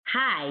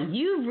Hi,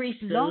 you've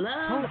reached the Love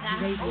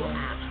Gospel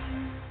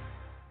Hour.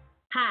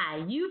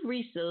 Hi, you've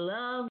reached the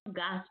Love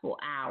Gospel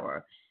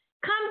Hour.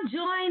 Come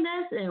join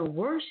us in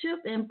worship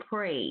and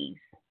praise.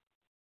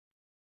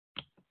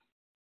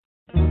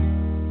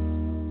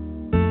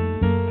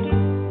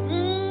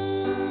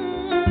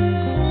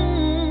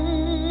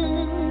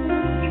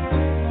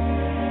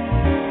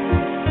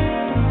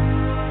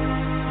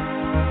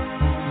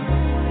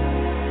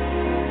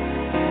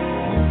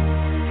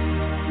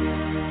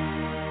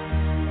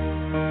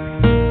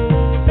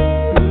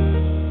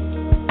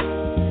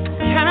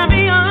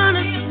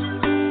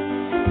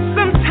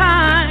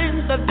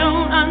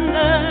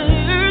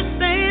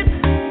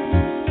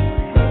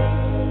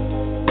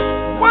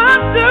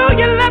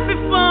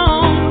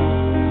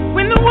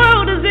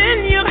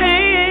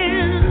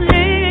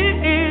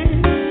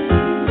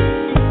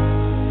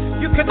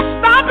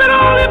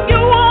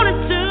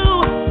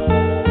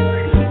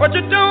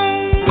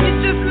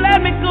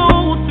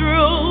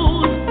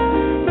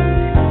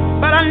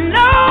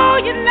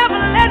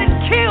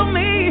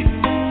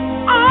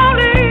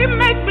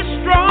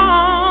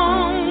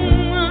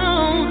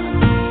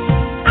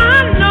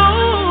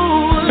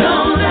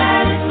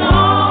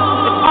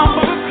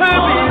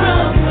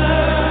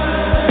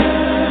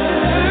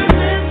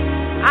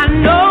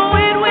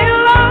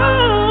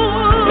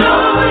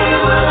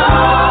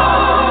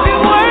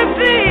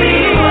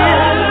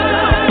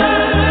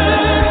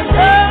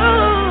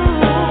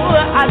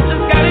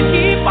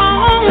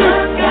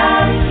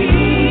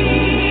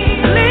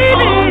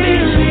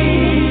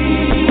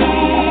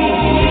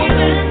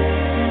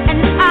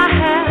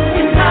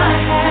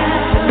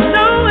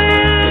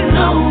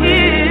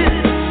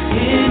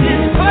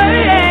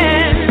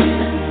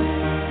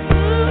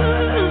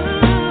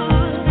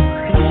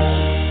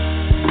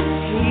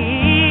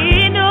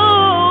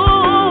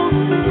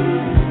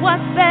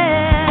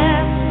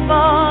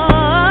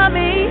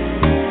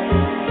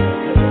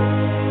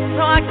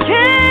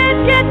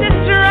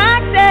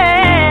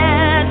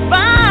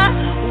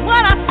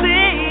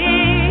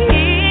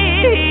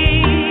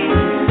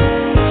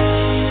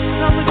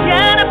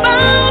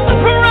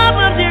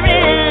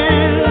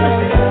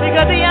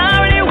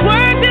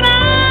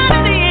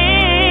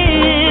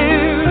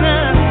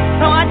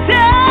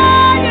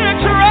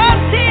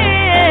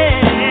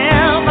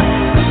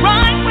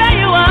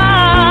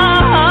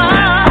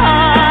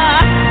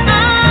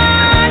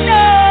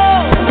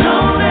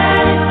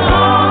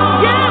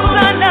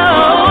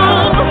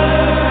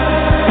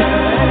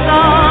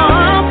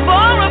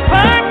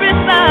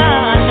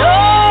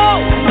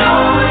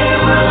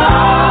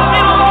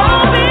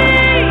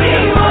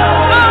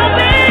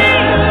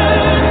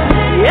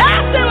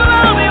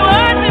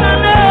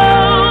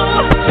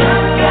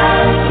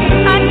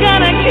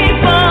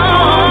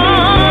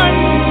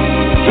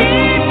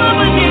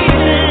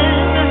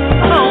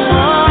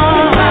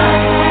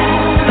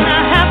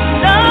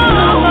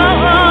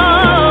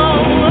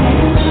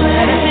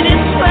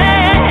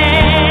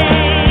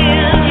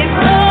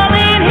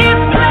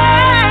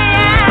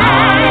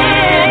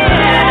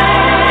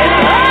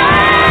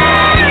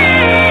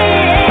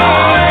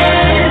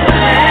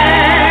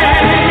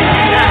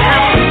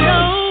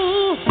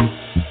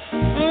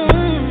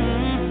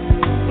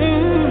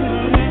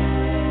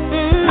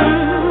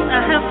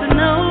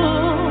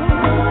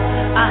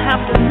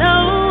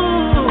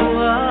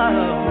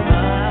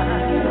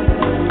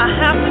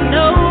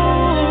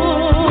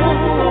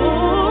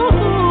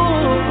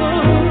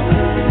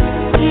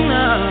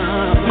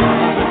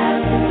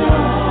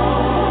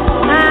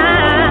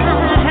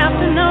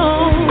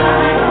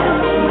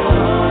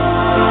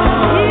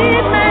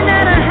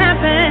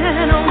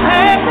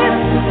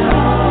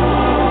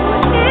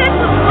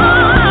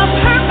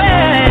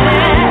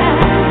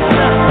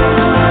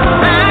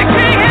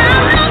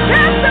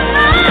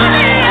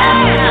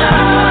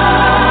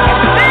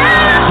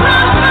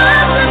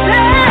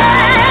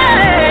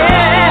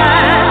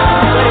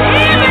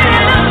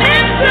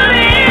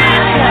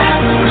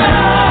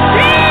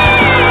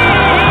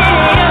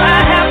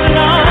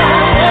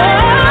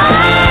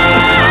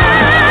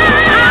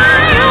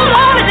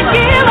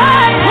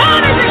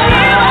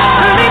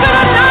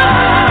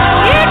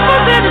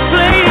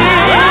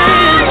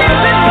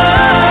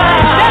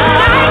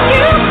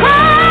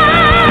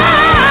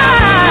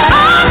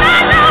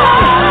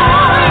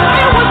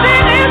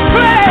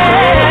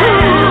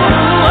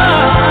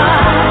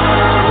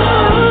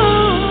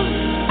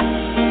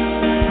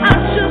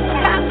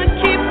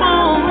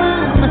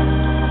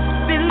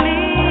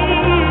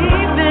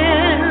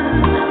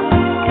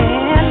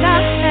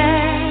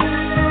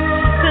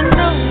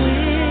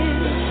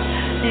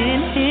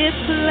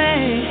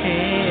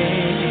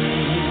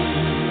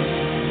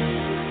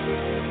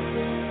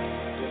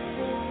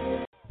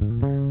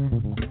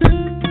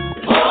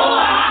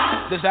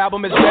 This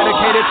album is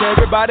dedicated to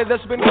everybody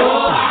that's been going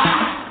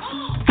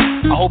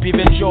through. I hope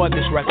you've enjoyed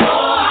this record.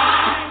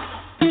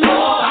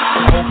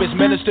 I hope it's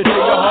ministered to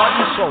your heart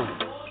and soul.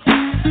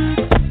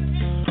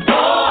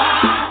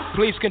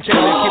 Please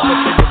continue to keep us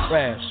in your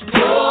prayers.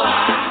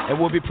 And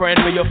we'll be praying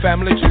for your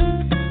family too.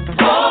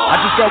 I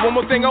just got one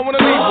more thing I want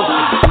to leave with you.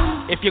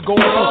 if you're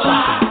going through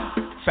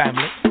something,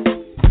 family.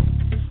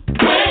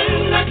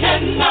 When I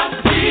cannot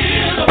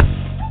feel,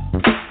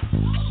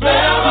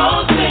 smell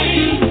or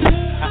see.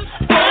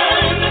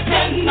 When I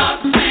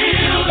cannot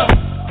feel,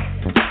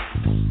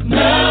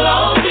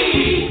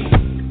 melody.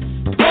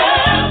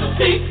 There's a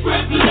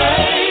secret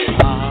place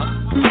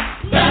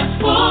that's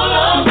full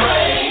of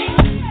rain.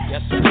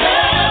 Yes, sir.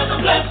 There's a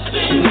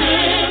blessing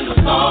in the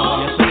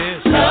song. Yes,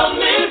 it is. Help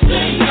me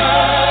sing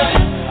it.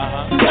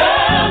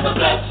 There's a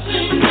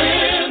blessing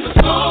in the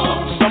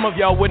song. Some of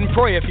y'all wouldn't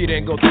pray if you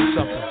didn't go through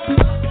something.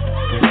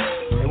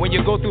 And when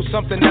you go through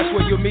something, that's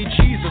where you meet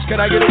Jesus. Can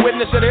I get a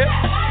witness in here?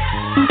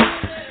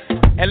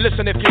 And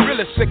listen, if you're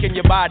really sick in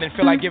your body and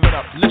feel like giving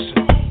up, listen.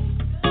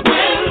 When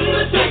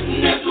the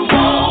sickness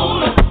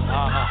won't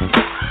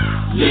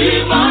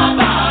leave my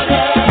body,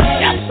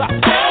 Yes, sir.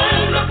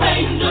 and the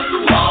pain just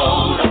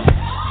won't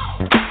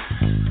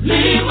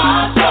leave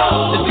my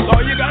soul, This is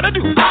all you gotta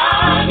do.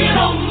 I get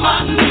on my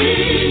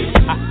knees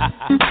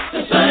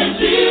and say,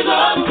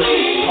 Jesus,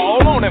 please.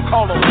 Call on him,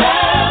 call on him.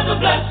 There's a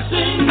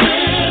blessing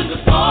in the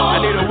song. I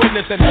need a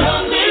witness in here.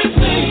 Help me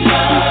sing it.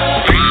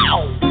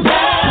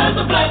 There's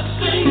a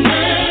blessing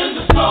in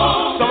the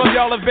song. Some of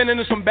y'all have been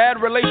into some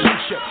bad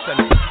relationships, and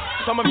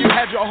some of you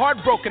had your heart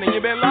broken and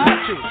you've been lied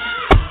to.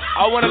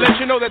 I want to let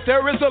you know that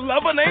there is a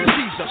lover named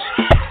Jesus,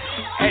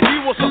 and he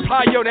will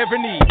supply your every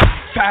need.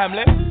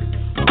 Family.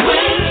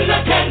 When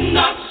I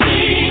cannot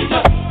see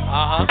the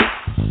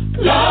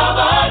love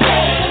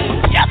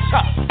again, Yes,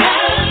 sir.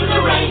 and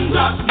the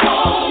raindrops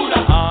won't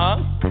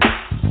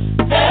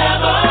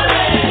ever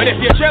end. But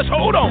if you just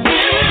hold on,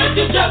 If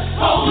you just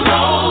hold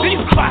on,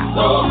 these clouds.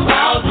 those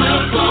clouds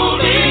will soon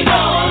be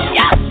gone.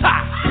 Yes, sir.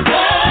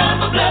 There's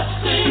a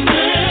blessing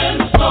in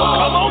the storm.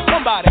 Come on,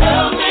 somebody.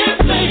 Help me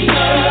sing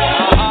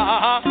it.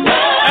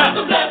 There's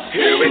a blessing.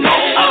 Here we go.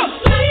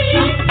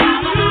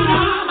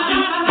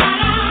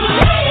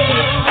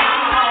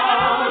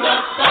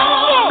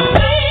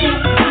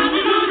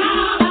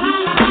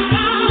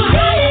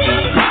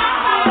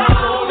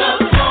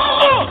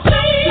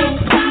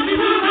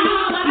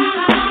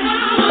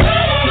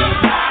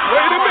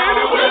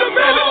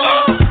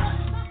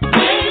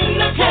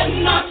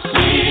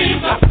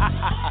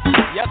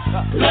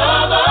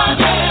 Love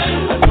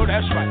again. Oh,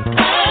 that's right.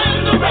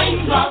 And the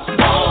raindrops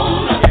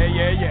won't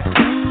Yeah.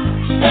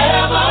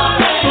 ever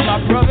end. My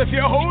brother, if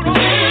you hold on,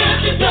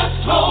 If you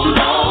just hold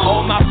on,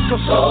 oh, my sister,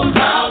 those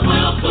clouds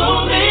will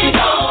soon be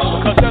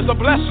gone. because there's a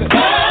blessing.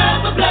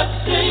 There's a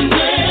blessing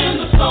in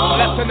the storm.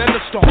 Blessing in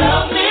the storm.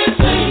 Help me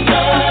sing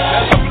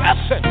There's it. a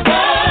blessing.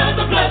 There's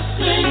a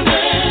blessing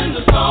in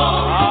the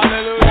storm.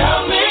 Hallelujah.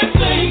 Help me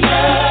sing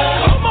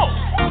it. Come on.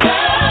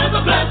 There's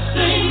a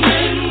blessing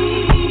in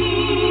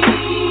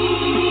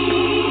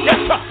Yes,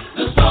 sir.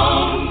 the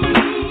storm.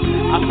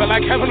 I feel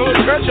like having a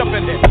little church up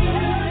in here.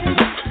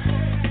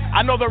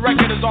 I know the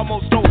record is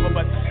almost over,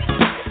 but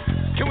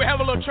can we have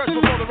a little church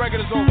before the record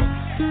is over?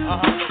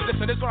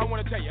 Listen, this is what I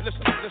want to tell you.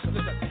 Listen.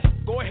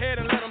 Go ahead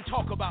and let them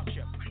talk about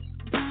you.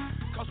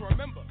 Because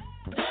remember,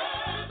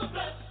 There's a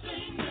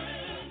blessing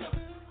in the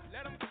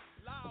let them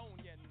lie on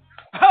you.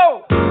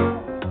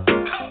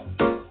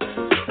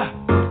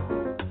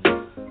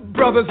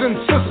 Brothers and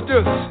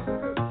sisters,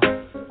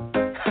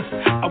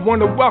 I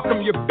want to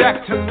welcome you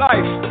back to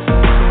life.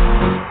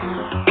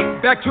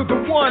 Back to the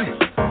one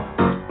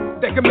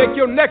that can make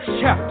your next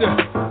chapter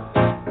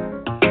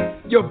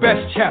your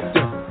best chapter.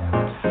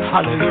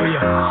 Hallelujah.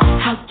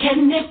 How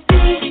can it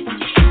be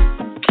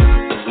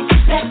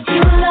that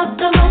you love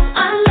the most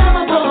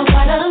unlovable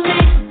part of me?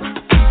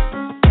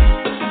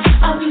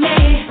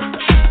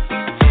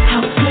 How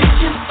could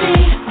you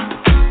see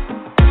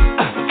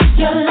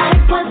your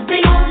life was the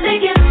only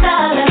gift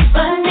I'll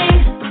ever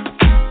need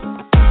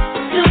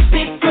to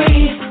be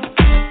free?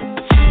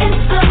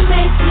 It's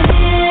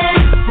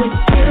amazing with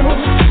you.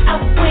 I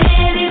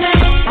win even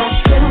if I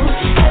do.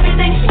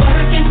 Everything's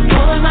working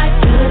for my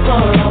good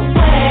for a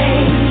way.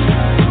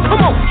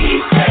 Come on. He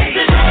saves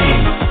the day.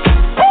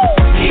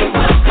 He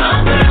will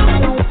come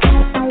through.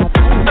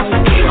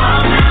 He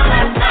won't now,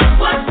 that's not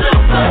what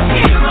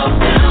superheroes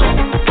do.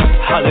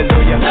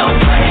 Hallelujah. No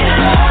greater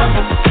love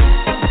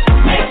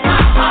makes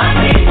my heart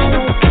beat.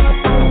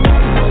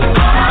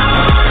 All I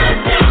wanna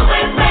do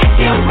is make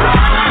you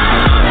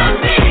proud of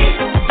me.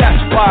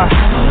 That's why. I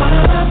don't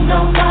wanna love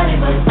nobody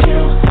but you.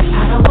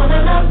 I don't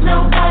wanna love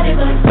nobody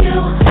but you.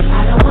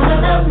 I don't wanna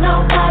love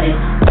nobody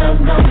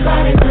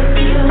but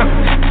you.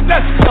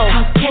 Let's go.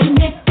 How can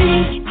it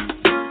be?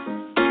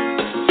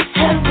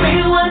 Every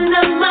one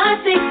of my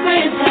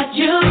secrets that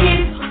you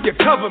keep, You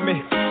cover me.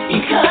 you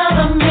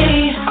cover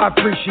me. I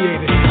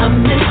appreciate it. A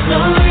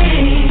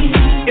mystery.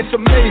 It's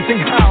amazing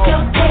Your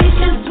how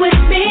patience with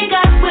me,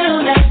 God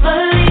will never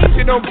leave.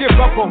 you don't give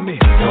up on me.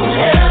 Don't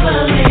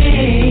ever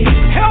leave.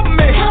 Help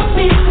me. Help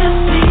me to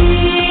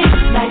see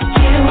like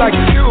you. Like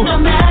you. No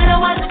matter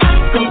what I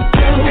go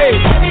through, Hey.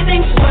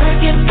 everything's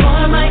working for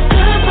my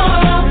good for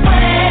a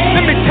way.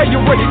 Let me tell you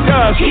what he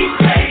does. He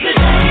saves the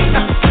day.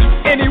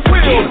 And he He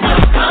will.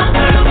 will come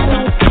through.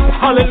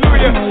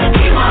 Hallelujah.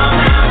 He won't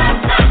now,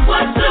 that's not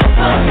what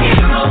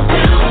superheroes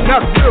do.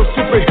 Not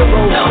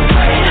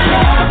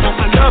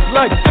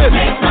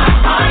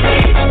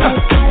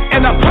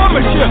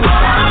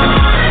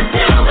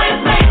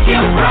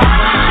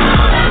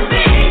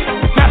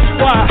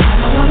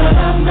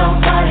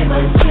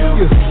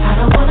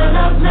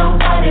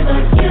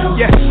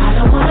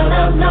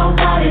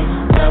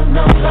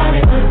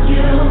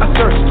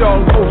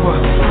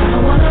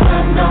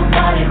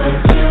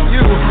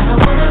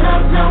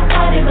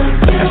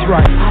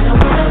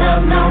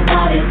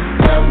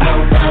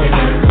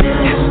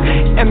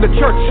the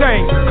church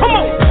saying, come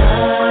on.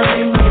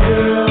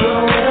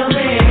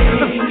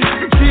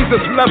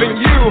 Jesus loving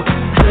you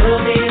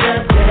will be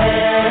the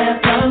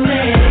death of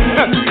me.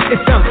 It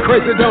sounds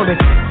crazy, don't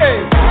it?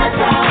 Hey. That's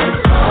how it's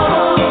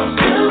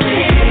supposed to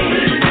be.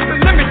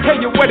 Let me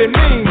tell you what it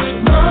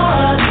means.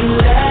 More to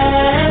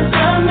less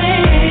of me.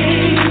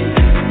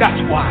 That's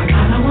why.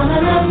 I don't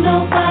wanna love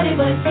nobody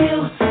but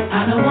you.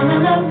 I don't wanna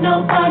love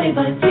nobody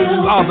but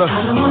you. Father.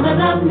 I don't wanna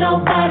love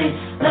nobody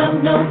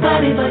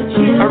but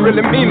you. I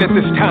really mean it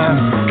this time.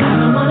 I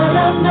don't wanna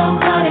love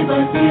nobody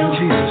but you.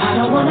 Jesus.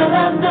 I don't wanna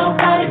love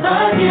nobody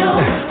but you.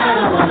 I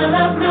don't wanna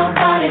love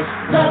nobody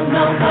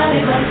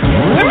but you.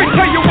 Let me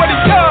tell you what he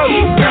does.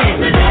 He saves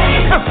the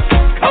day.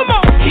 Come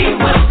on. He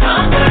will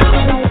come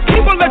through. He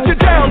will let you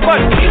down, but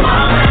he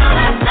won't.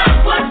 That's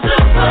not what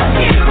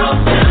superheroes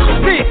do.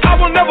 See, I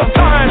will never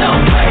find no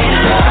way to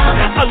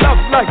love. A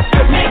love like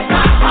this makes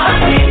my heart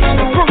beat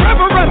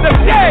forever and a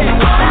day.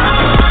 All I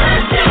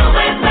wanna do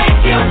is make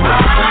you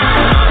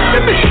proud.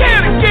 Let me say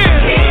it again.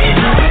 He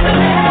knows the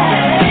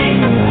way.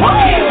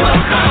 He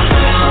will come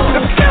through.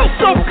 It feels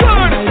so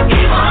good.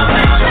 He won't.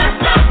 That's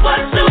not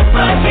what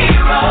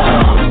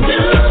superheroes do.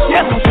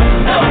 Yes.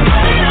 No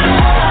way to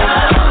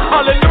love.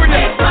 Hallelujah.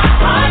 Makes my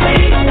heart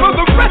beat for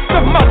the rest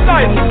of my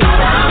life.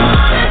 All I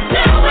wanna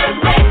do is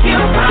make you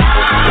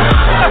proud.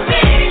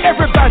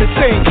 Everybody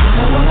sing. I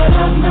don't wanna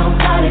love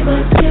nobody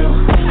but you.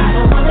 I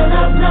don't wanna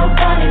love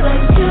nobody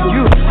but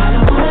you. I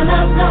don't wanna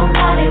love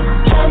nobody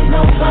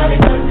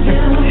but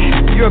you.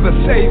 You're the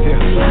Savior.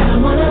 I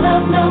don't wanna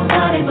love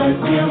nobody but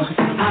you.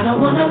 I don't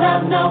wanna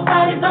love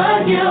nobody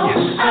but you.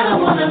 Yes. I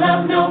don't wanna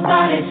love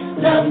nobody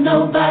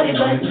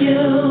but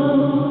you.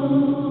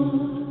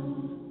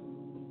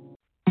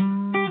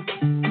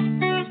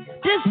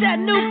 This that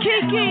new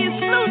Kiki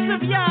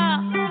exclusive, y'all.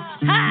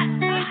 Hot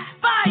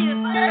fire.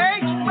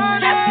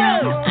 Let's go.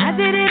 I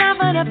did it all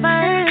for the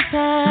first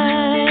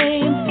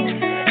time.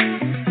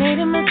 Made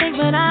a mistake,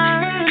 but I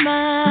earned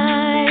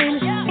mine.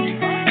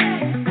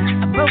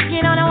 I broke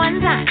it on the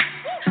one time.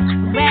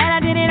 Well, I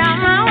did it on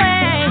my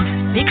way.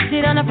 Fixed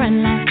it on the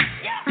front line.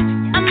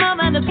 I'm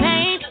over the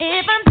pain.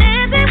 If I'm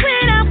dancing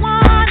when I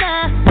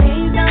wanna,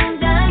 please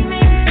don't judge me.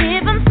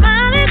 If I'm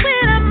smiling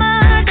when I'm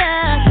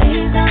under,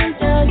 please don't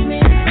judge me.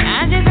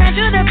 I just ran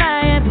through the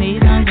fire, please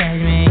don't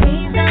judge me.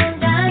 Please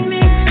don't judge me.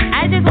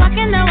 I just walk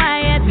in the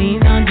wire, please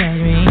don't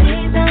judge me.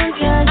 Please don't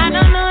judge me. I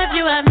don't know if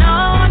you have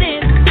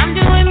noticed, I'm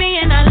doing me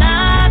and I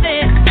love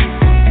it.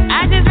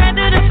 I just ran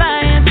through the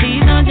fire,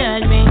 please don't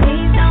judge me.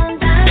 Please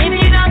don't judge me. If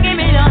you don't give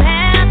me no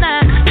help,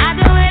 I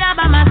do it all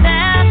by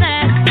myself.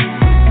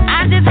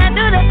 I just ran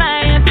through the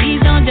fire, please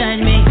don't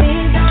judge me.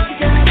 Please don't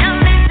judge me. Help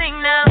me sing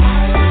now.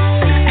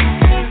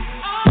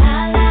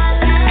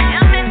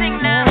 Help me sing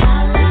now.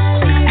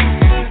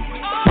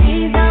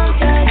 Please don't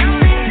judge me.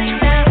 Help me sing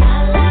now.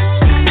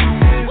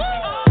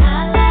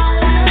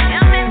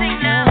 Help me sing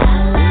now.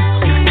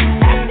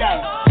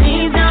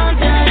 Please don't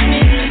judge me.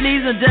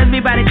 Please don't judge me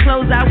by the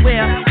clothes I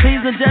wear.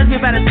 Please don't judge me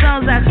by the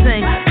songs I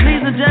sing.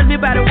 Please don't judge me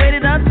by the way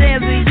that I'm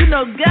dancing. You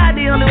know God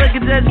the only one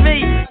can judge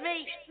me.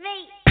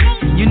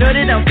 You know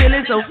that I'm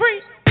feeling so free.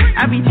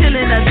 I be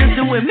chillin', I just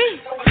doing me.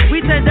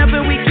 We turned up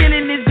and we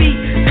killing this beat.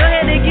 Go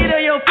ahead and get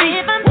on your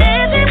feet. If I'm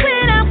dancing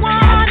when I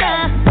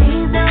wanna,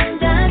 please don't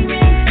judge me.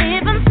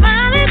 If I'm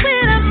smiling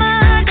when I'm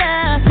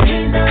under,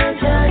 please don't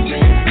judge me.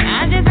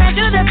 I just ran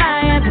through the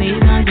fire, please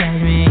don't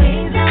judge me.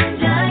 Please don't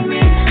judge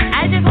me.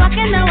 I just walk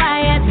in the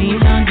wire, please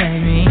don't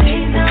judge me.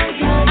 Please don't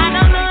judge me. I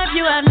don't know if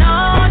you have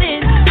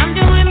noticed, I'm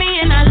doing me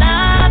and I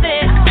love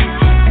it.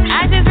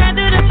 I just ran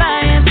through the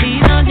fire,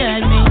 please don't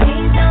judge me.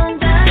 Please don't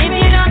judge me.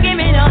 If you don't give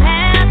me no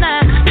help,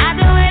 I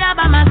do it all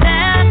by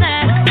myself.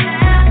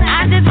 I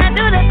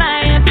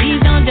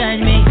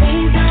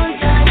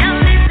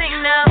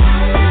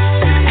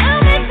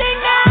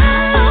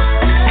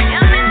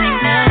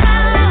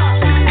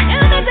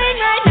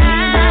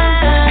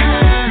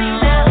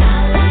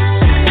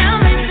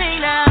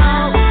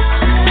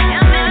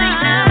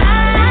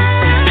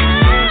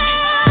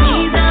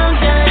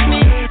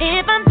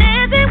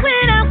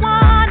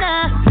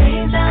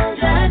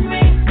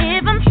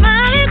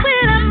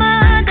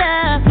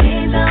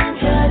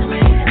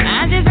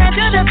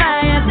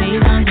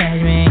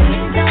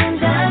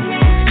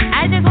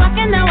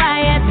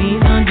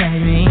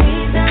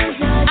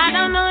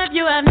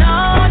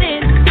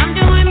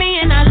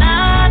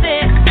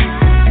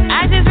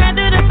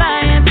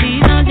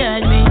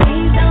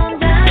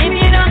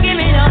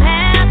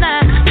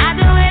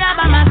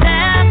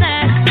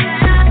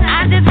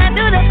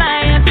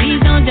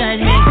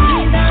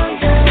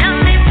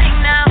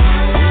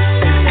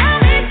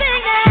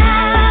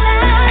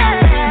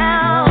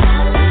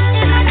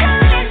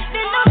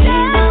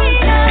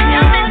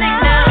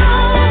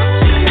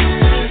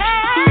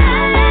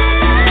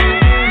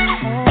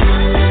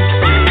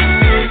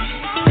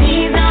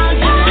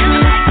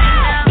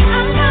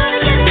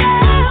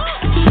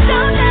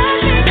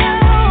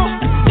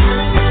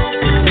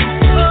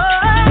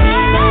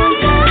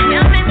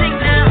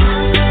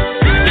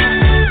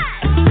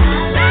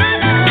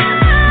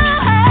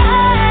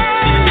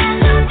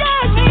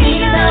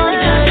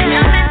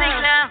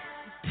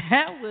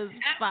was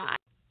fine.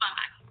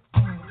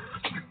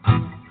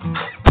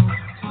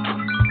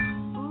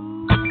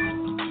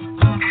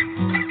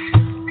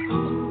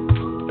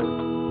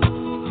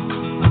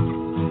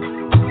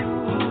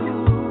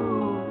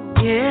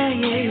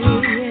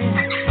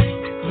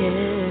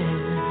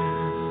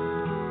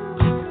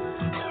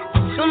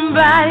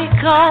 Somebody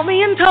called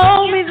me and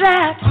told me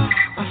that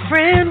my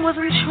friend was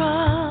in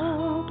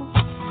trouble,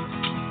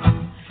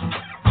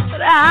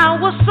 but I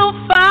was so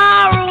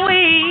far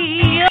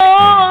away,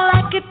 all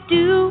I could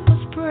do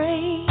was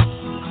pray.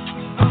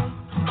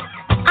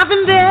 I've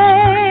been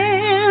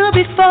there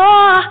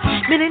before,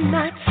 many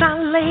nights I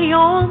lay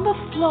on the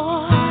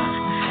floor,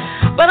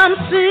 but I'm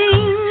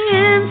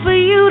singing for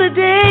you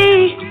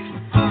today,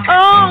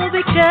 oh,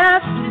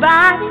 because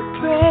somebody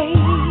prayed.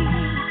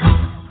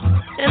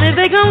 And if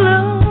they come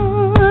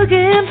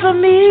looking for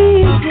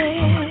me,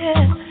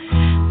 yeah,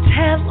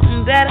 tell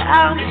them that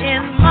I'm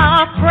in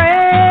my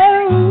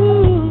prayer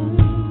room,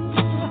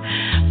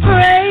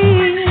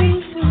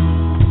 praying for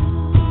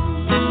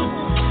you.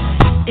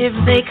 If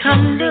they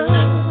come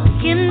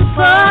looking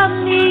for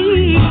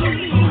me,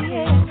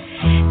 yeah,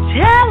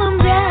 tell them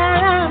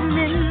that I'm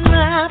in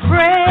my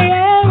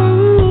prayer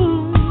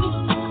room,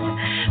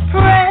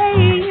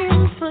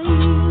 praying for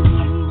you.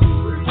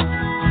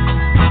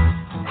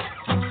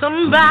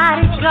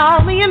 Somebody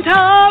called me and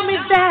told me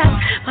that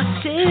my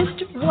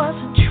sister was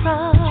in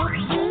trouble,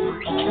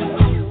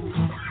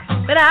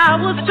 but I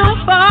was so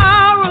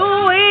far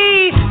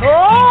away,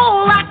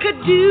 all I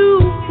could do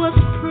was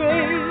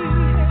pray.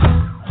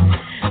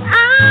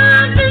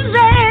 I've been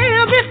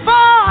there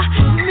before,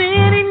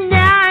 many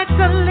nights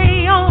I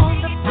lay on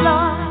the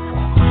floor,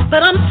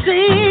 but I'm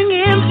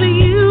singing for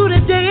you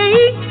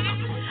today,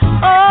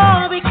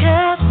 oh,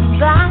 because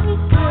somebody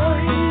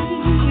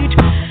prayed.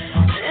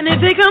 And if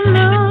they come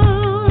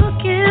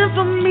looking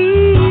for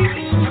me,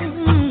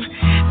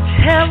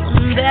 tell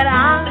them that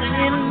I'm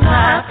in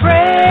my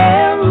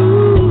prayer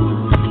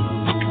room,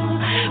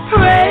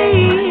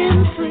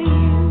 praying for you.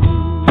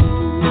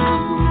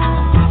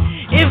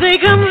 If they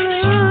come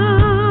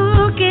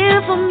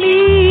looking for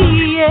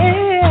me,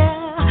 yeah,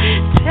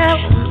 tell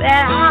them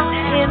that I'm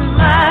in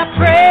my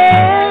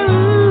prayer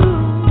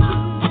room,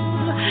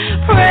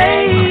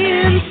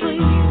 praying for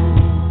you.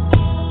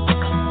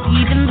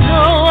 Even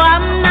though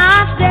I'm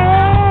not there,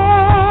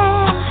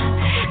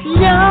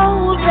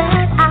 know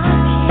that I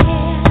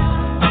care.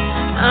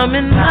 I'm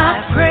in my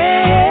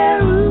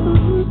prayer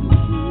room,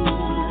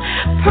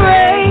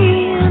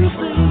 praying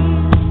for you.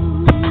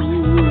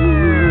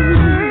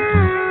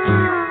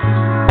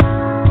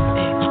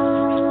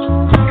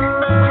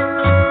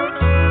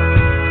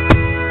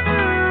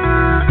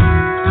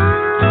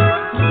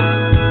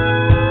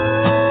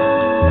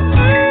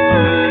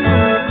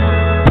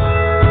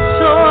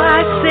 So I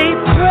say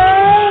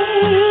pray,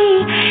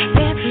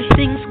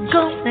 everything's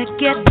gonna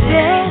get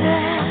better.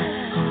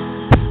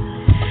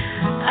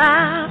 I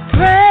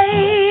pray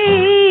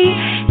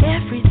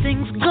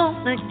everything's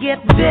gonna get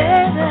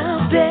better,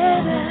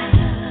 better.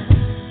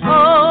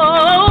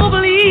 Oh,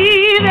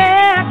 believe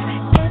it,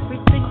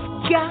 everything's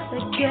gotta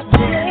get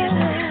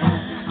better.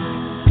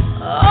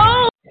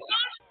 Oh.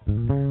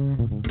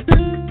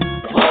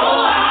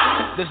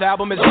 This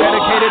album is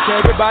dedicated to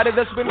everybody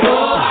that's been going through.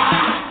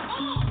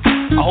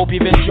 I hope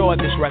you've enjoyed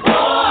this record.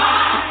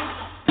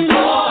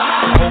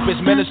 I hope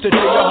it's ministered to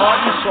your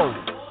heart and soul.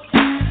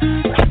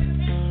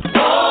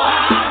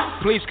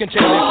 Please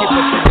continue to keep us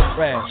in your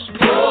prayers,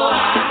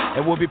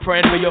 and we'll be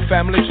praying for your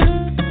family too.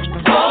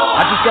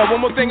 I just got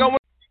one more thing I want.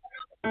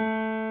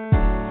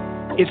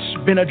 It's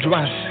been a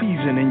dry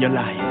season in your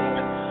life,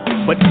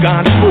 but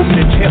God told me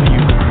to tell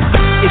you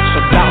it's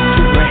about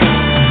to rain.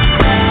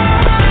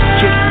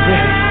 Get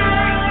ready.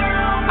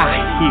 I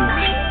hear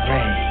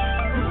rain.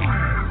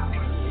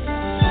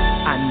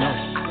 I know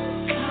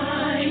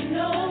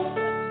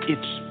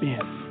it's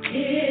been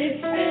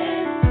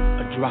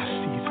a dry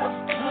season.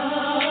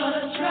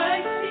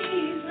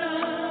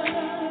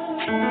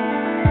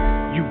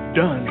 You've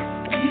done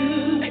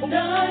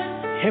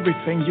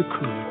everything you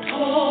could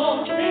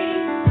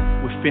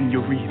within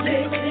your reason.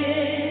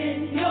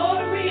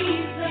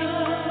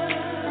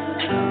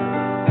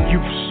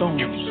 You've sown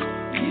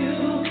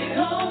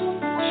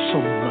so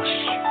much,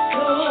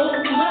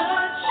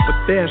 but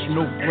there's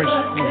no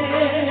breakthrough.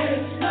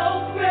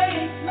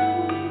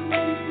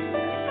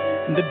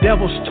 And the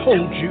devil's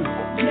told you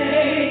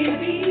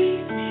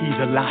he's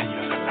a liar.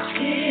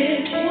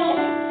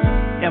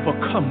 Ever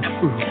come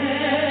through.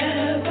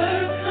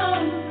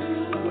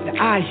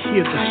 I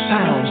hear the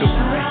sound of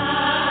rain.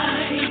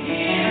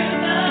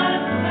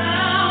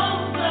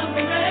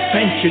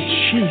 Thank you,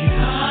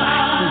 Jesus.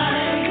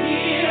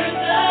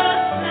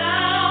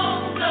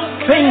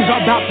 Things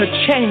are about to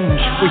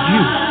change for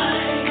you.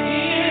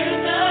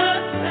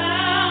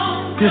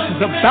 This is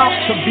about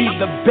to be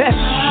the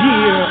best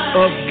year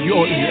of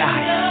your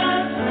life.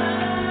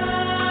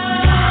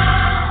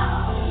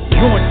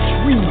 Your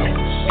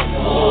dreams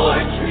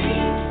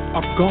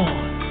are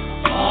gone.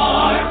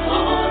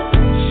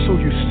 So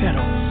you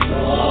settle.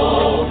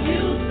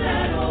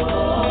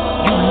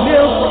 You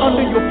live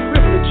under your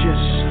privilege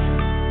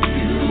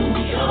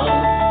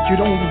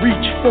don't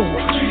reach for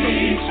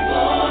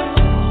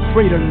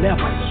greater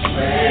levels.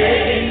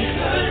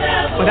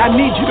 But I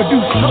need you to do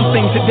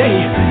something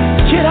today.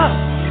 Get up.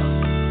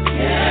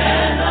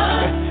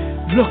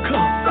 Look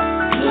up.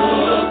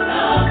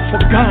 For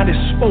God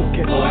has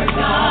spoken.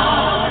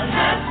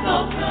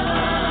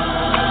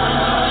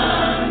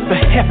 The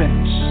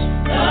heavens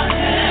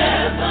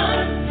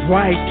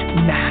right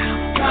now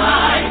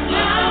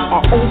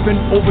are open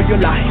over your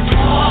life.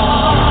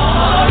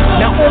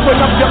 Now open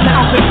up your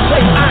mouth and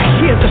say, I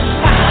hear the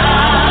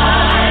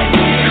sound.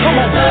 Come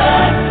on.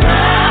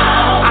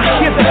 I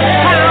hear the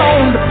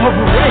sound of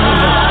rain.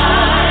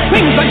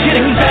 Things are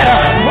getting better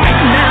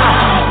right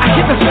now. I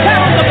hear the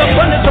sound of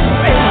abundance of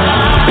rain.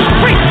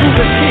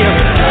 Breakthrough is here.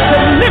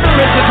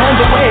 Deliverance is on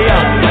the way.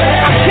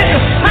 I hear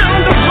the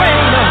sound of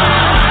rain.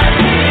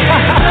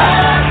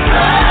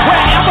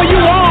 Wherever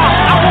you are,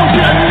 I want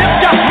you to lift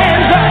your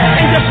hands up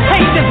and just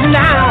say this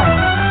now.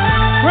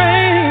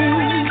 Rain.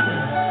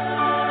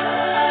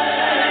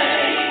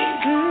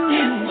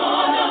 It's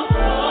gonna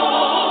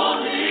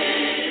fall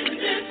in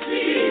this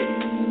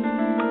season.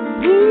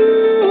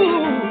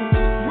 Ooh,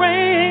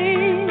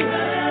 rain.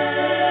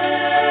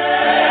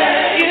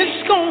 It's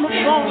gonna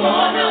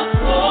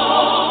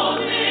fall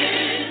in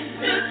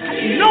this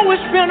season. I know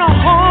it's been a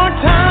hard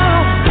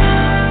time,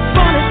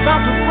 but it's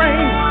about to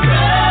rain.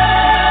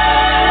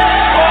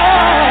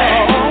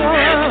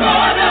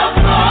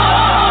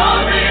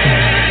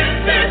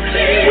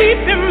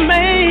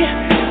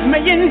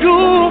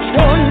 Endure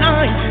for a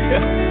night.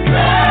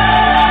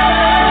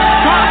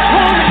 God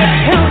told me to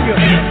tell you,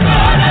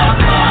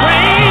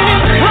 rain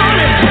is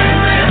coming.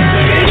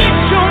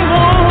 It's your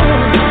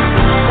Lord.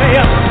 Say,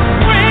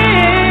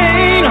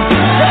 rain.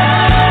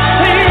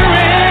 Say,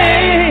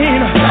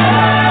 rain.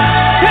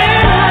 Say,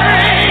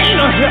 rain.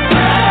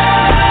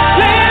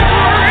 Say,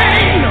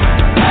 rain.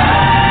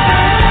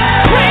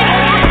 Rain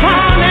on my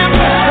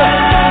finances.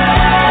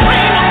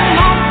 Rain on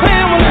my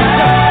family.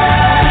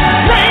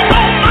 Rain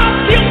on my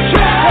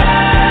future.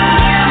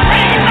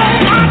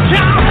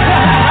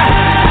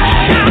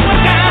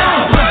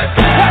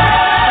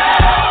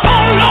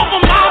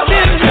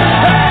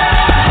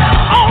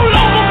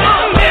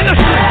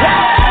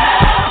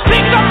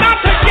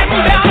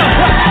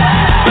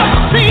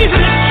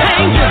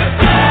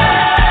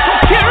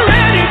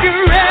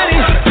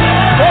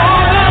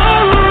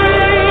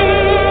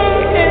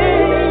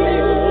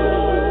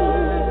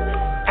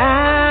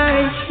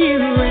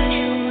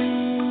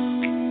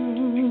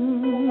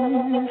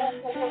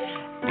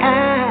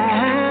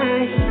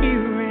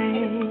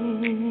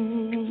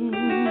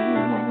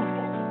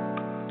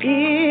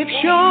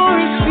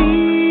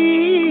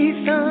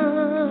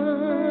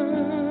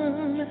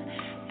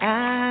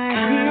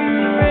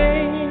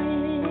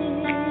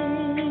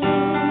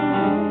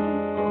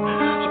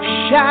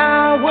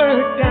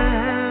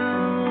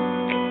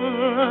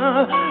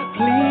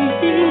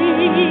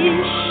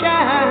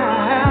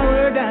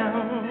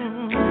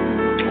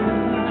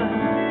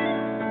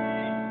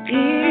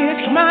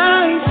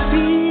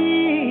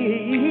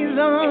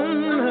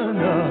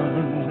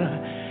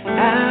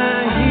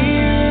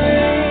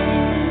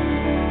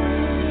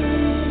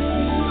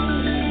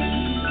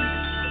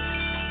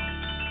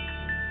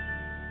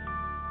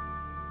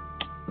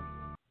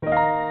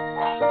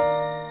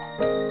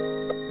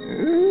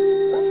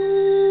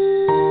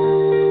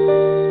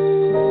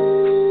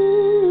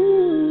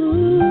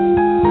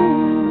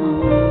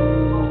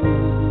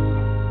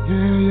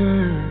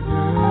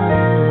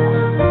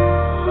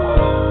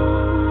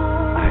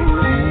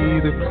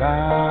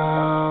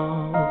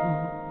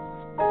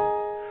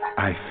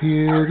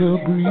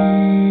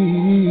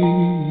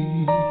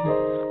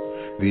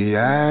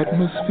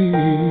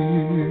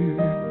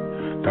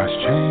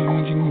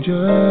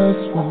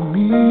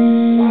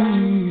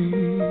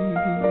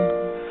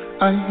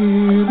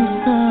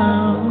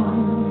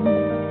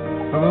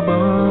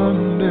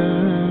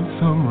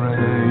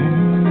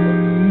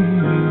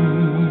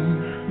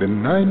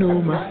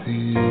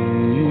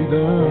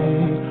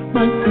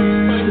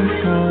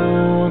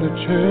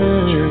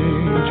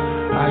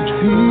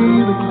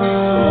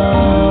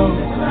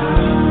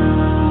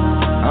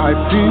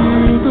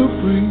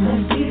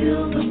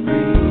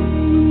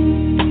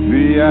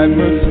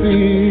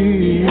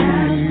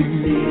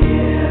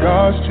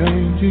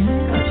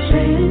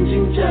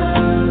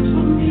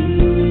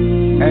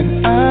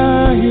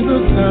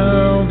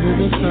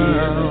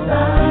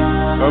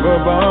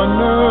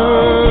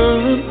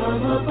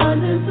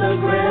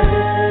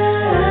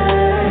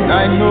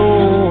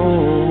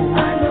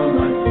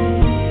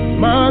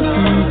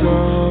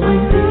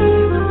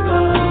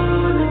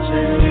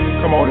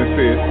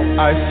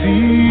 I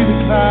see the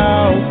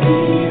clouds,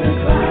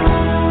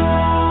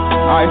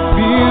 I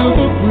feel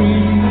the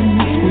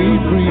breeze we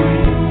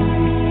breathe,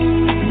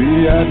 the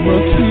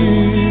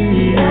atmosphere,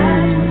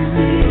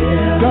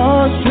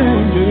 God's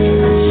changing,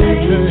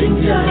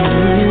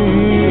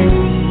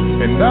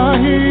 and I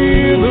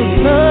hear the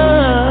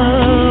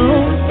sound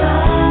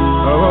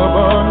of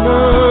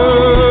abundance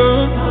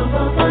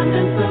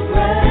of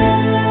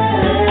rain,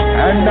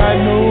 and I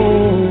know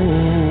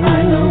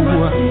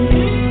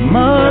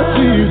my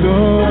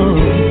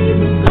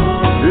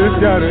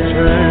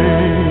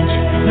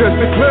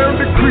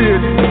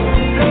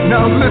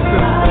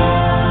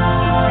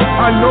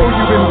I know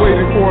you've been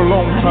waiting for a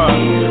long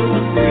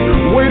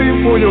time,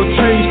 waiting for your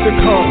change to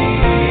come,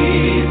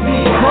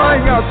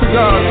 crying out to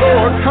God,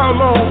 Lord, how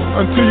long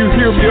until you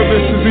heal me of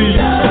this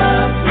disease?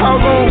 How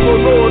long, oh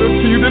Lord,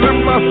 until you deliver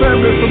my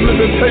family from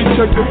living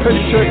paycheck to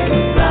paycheck?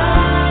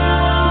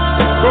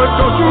 But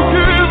don't you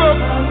give up,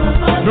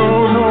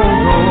 no, no,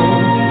 no,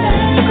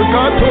 because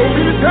God told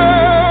me to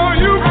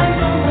tell you,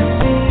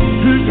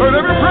 He's heard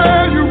every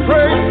prayer you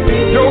pray,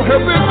 your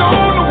help is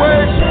on the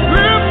way.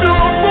 Lift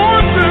your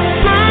voice and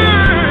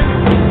sing,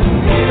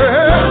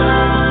 yeah.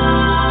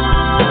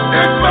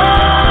 It's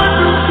mine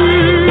to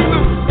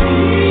Jesus.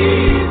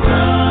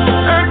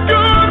 And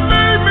God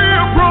made me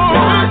a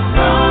promise.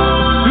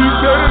 He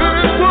said in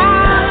His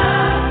word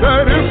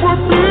that it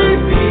would be,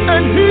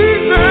 and He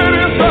said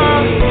it's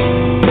mine.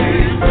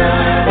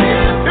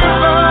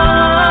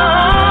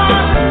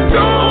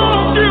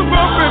 Don't give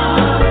up and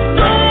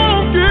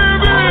don't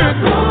give in.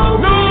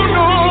 No,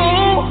 no.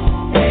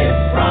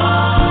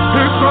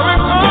 It's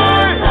coming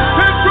high.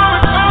 It's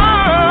coming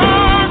high.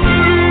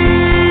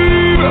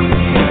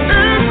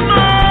 It's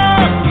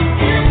mine.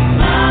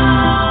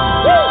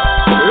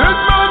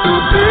 It's my new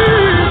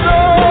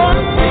season.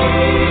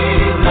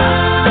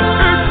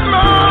 It's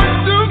my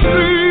new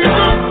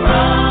season.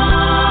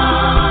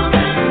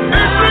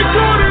 It's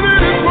recorded in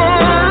His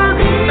word,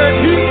 and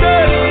He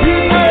said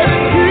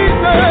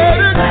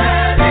it.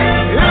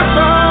 It's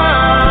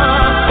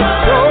mine.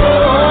 Don't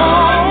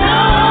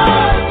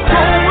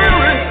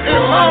weary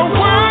in my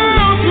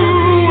well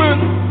doing.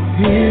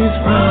 His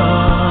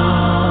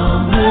promise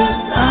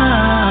I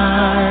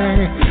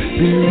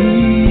believe.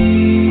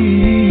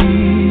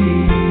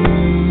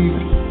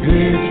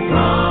 His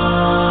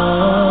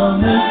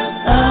promise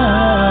I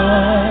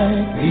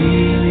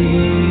believe.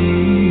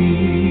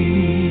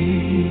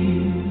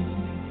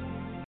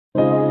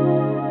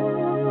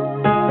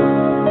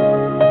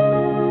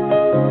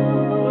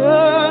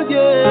 Oh,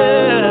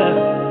 yeah.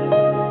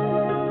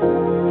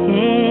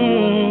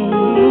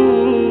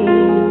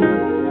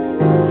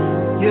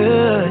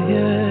 Yeah,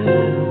 yeah.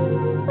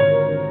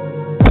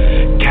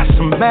 Got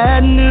some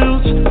bad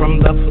news from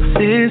the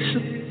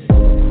physician.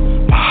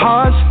 My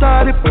heart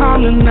started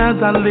pounding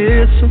as I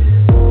listened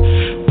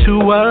to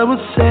what was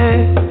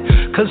said.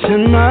 'Cause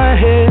in my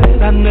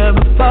head, I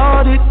never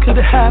thought it could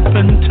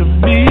happen to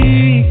me.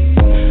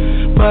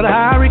 But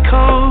I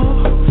recall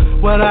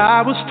what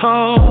I was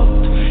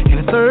taught in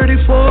the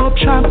 34th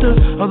chapter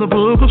of the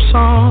book of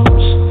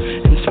Psalms.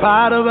 In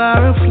spite of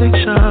our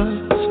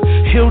afflictions,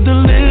 He'll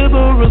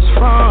deliver us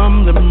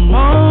from them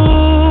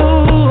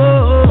all.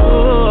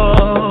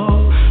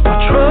 My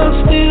trust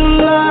still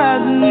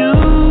lies in You.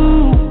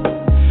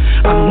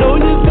 I know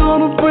You're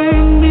gonna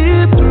bring me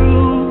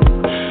through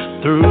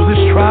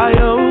this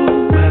trial,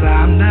 but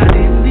I'm not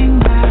ending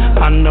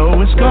now. I know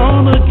it's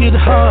gonna get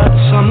hard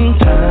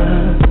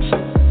sometimes,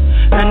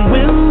 and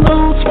when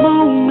those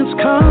moments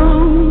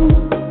come,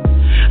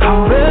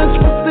 I'll rest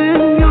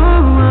within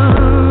Your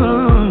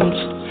arms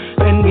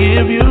and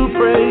give You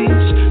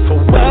praise for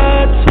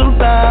what's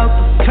about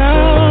to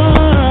come.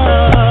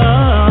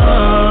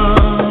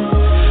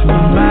 No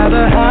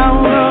matter how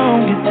long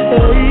it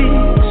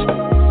takes,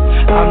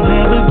 I'll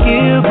never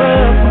give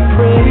up my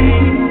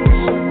praise.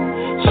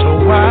 So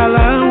while I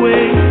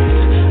wait,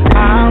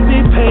 I'll be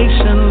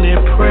patiently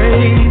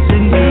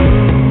praising You.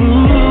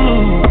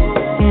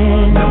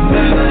 No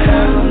matter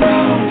how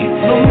long it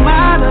takes, no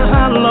matter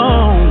how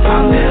long,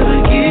 I'll never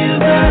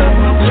give up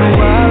my praise. So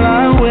while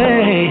I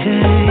wait,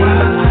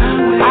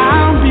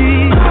 I'll be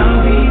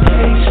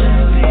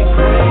patiently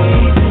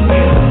praising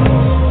You.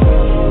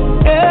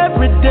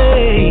 Every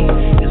day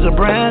is a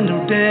brand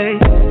new day.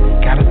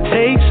 Gotta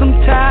take some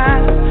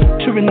time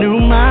to renew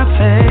my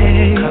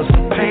faith. 'Cause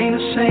the pain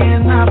is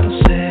saying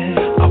opposite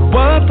of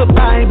what the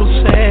Bible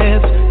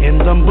says in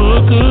the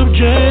book of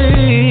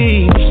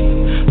James.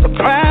 The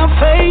prayer of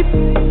faith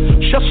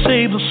shall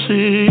save the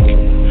sick.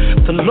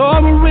 The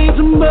Lord will raise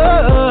them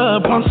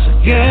up once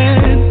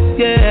again.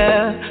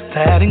 Yeah,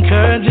 that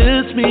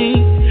encourages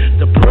me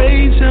to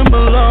praise Him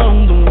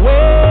along the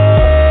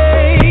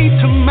way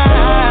to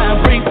my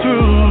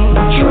breakthrough.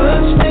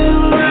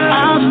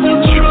 I'm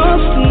still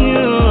trusting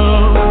You.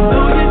 I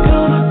know You're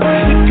gonna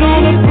bring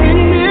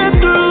me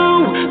through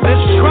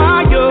this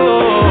trial.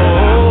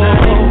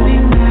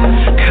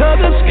 'Cause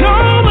it's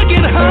gonna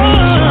get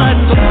hard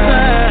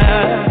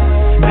sometimes.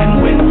 And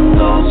when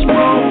those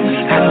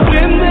moments, and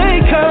when they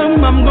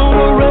come, I'm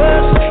gonna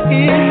rest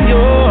in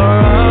Your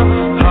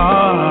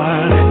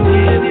heart and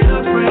give You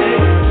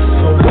praise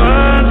for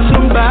what's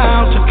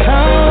about to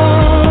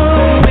come.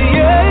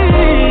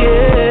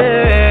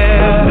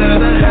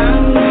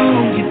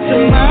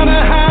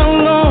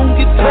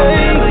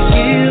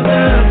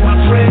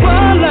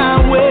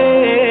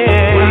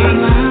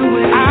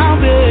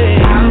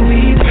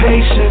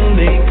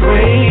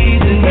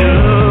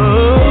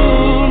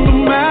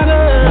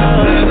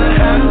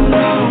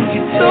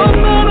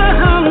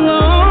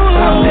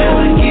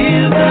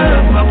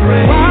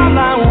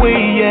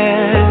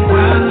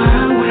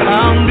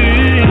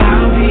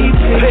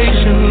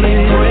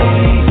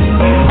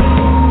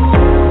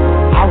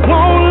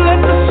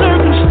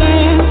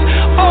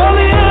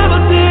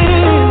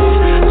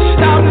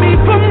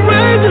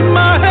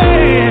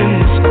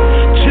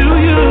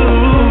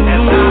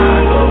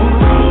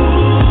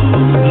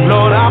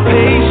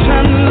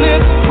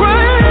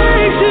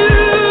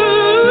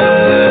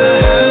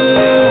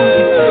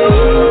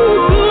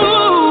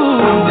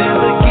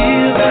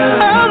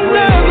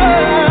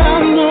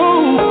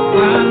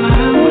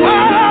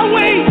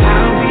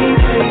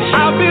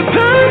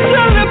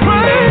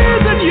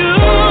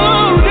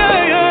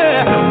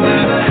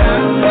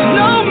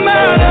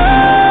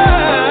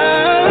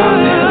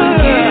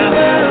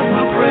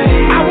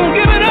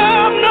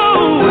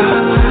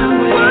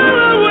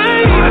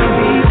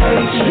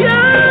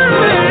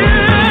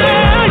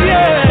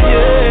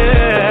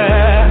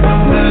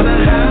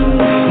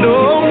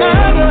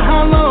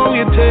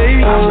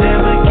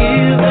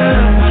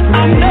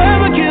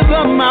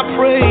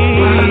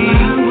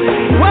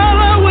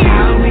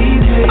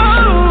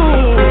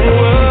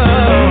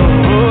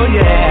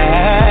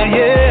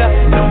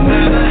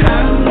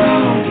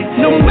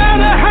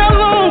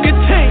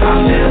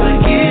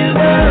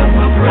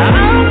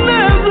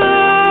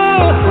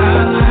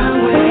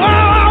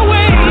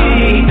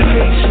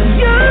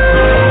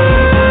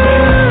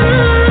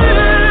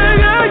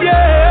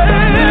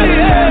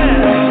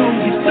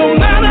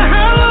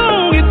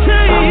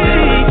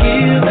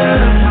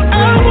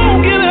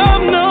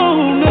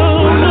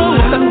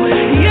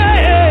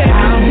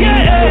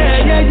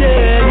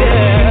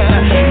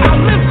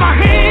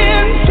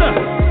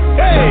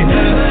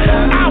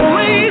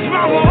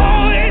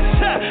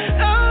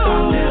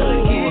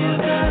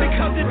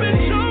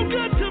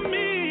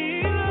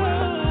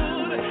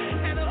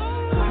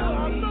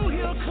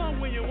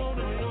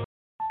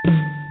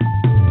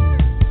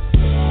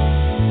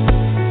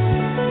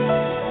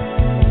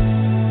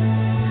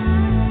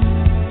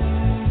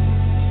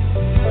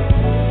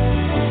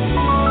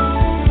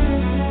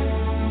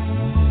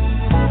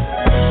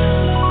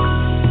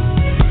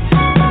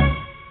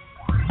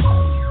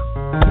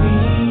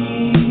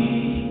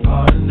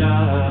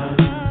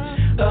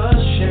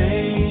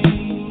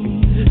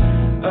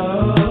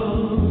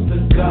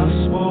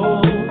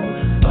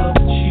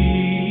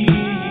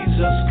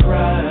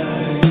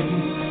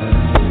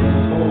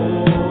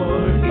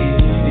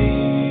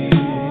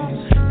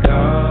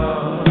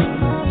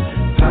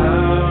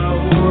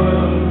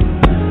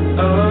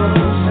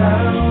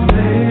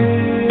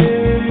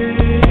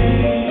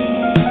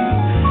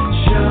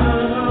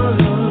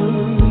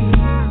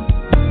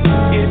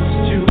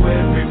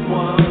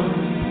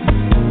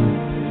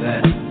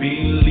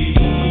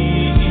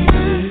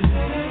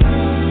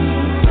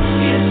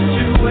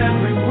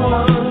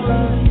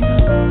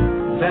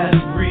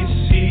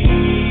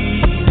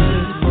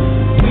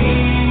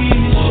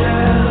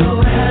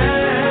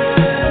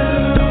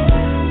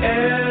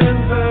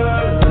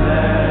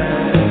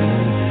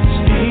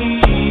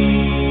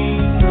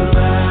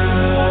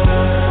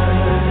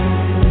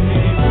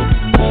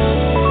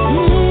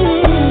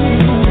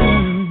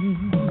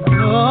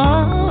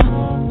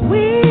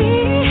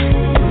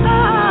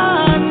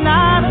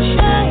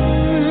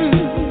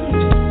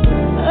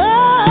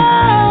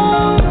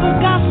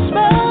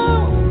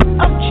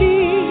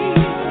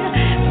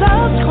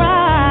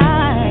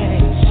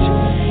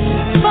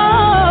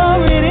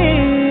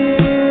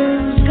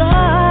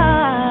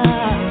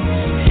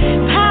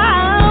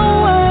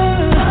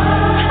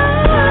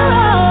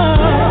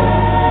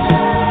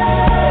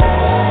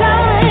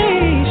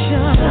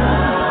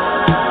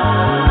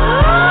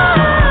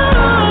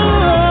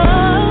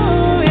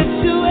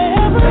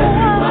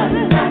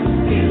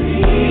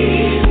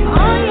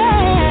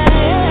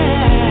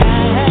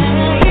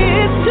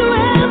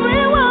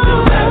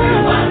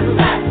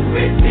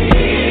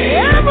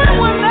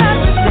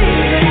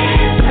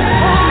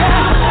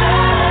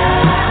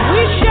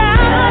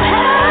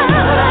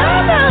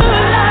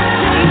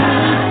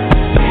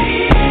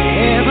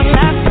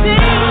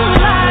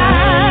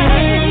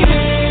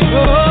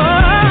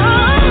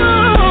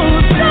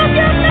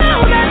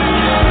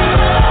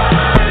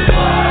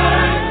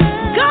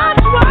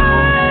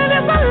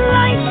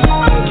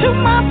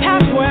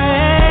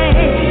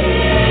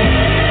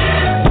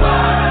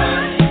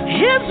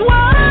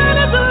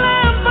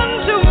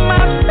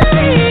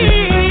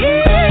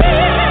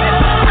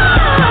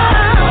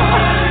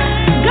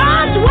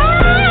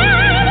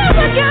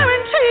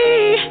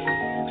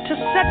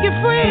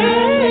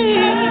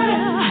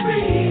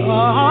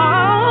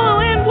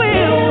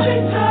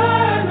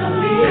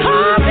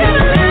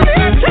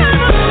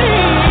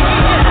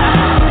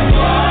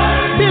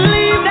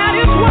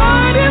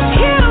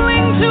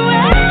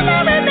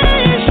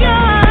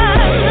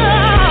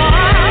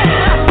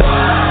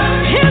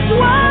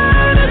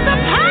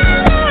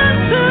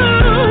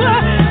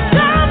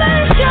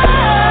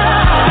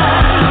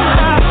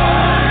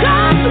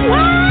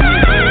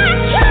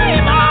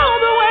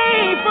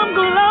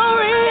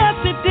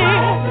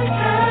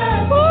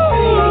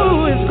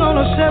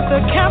 the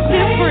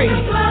captive free.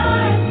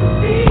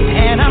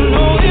 And I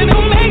know that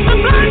He'll make the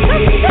blind to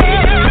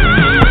see.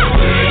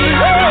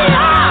 We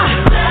are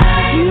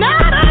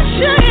not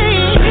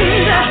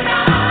ashamed.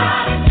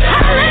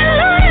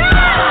 Hallelujah.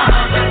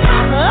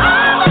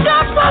 Of the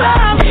gospel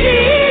of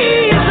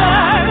Jesus.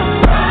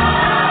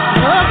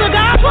 Of the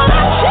gospel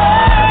of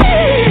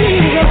Jesus.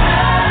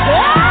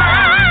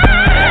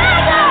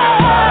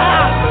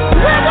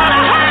 We're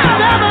gonna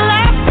have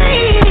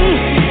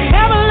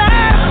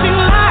everlasting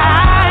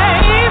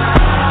life.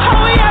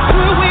 Oh yes,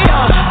 we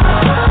will.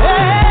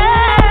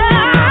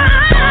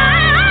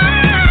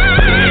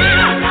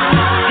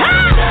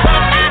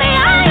 Somebody,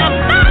 I am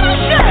not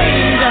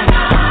ashamed.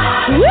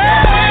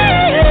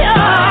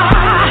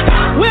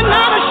 We're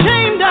not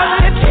ashamed of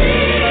it.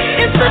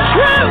 It's the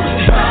truth.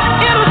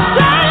 It'll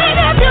save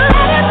if you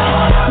let it.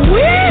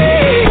 We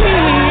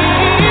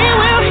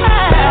will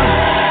have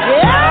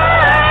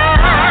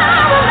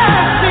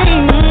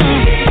everlasting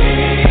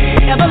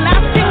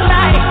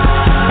life.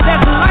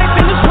 There's life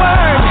in His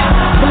word.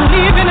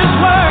 Believe in His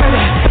word.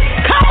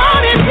 Come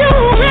on, if you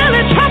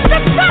really trust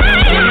Him, say,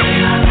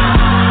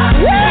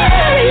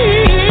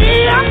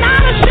 I'm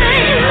not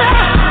ashamed.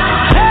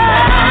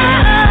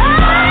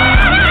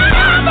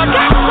 The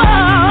gospel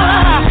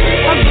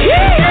of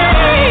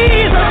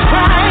Jesus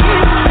Christ.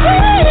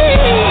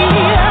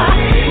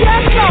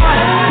 Yes, Lord,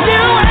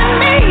 you and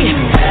me,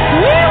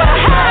 we will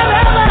have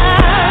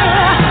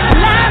everlasting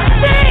life.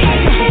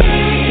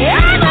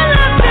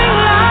 Everlasting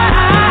life.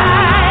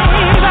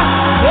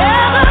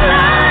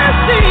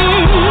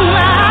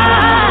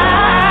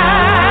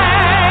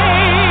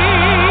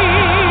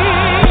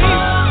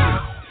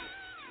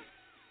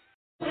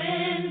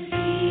 When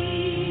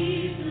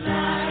peace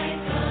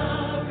like a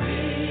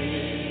river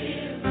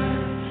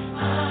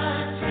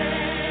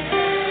attendeth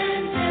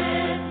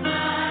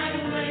my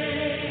way,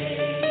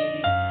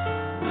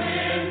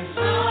 when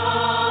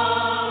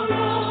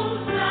sorrows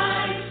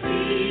like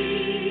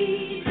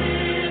sea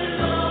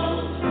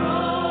billows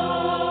roll,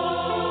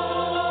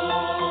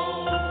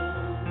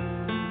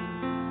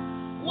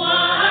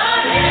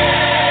 whatever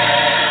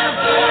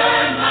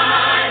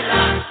my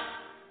lot,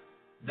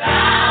 Thou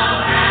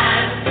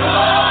hast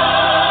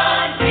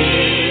taught me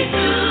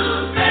to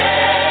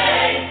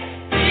say,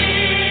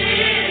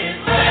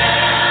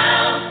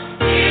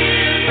 it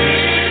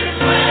is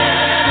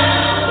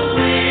well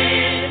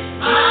with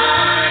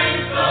my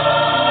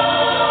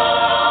soul.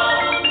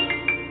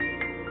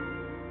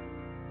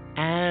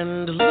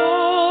 And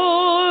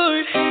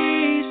Lord,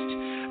 haste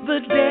the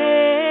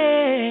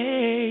day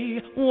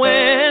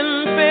when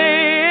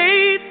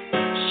faith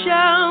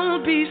shall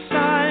be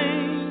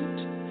sight.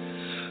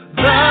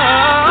 The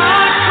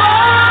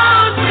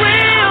clouds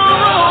will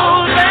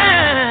roll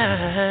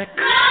back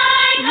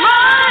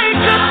like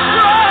a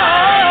scroll.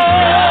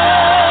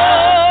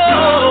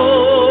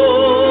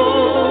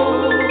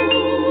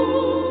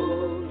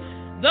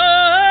 The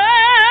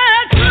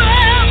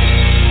clouds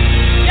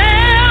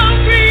shall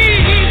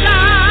preside,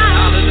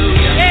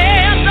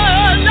 and the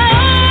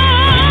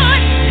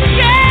Lord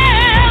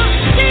shall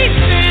keep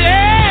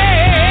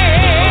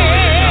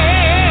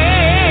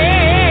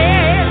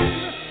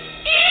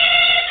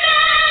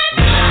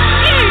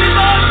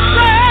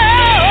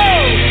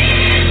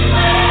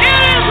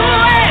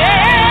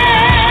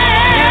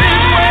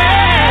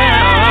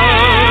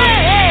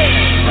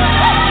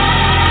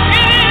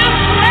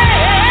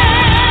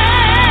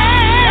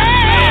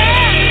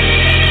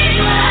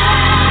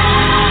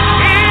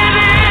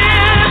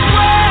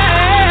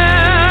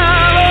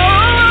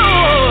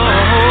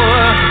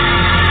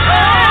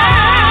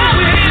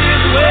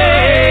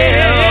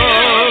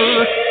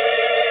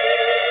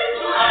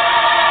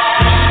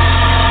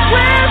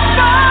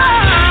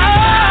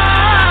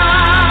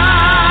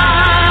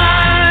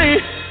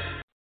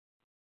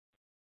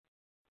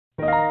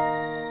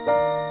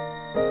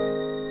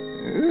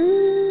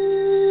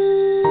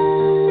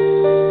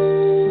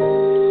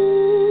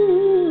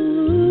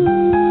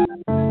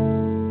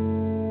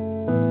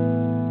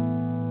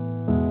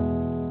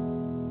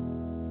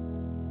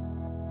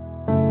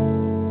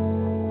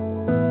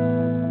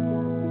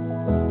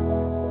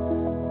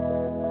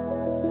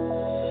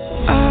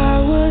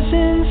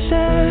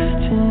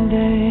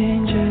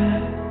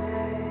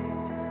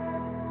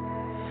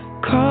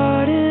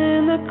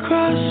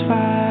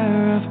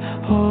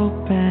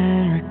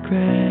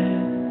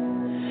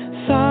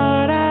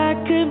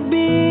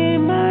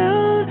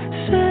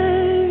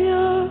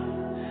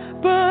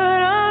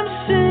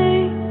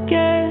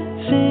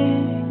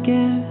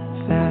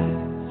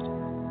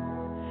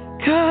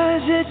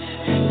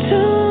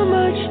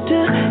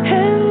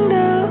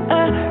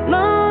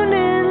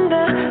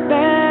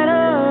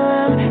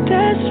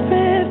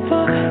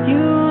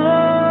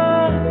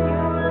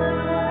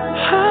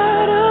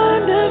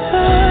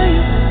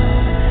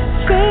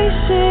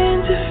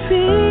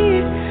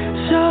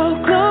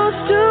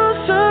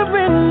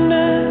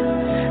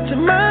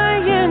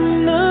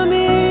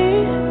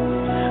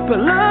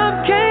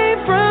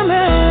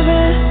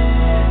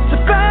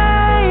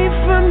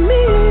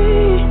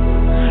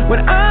when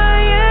I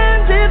am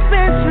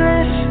defenseless.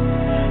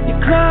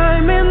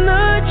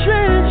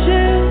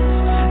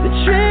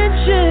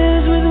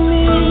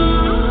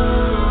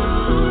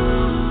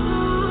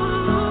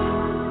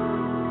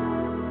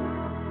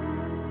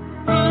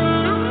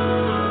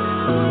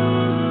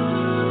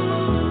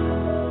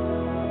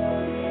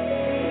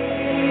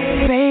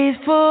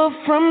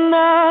 from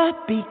the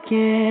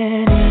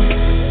beginning.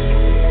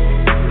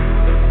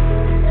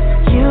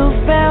 You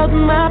felt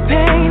my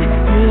pain,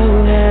 you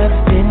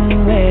have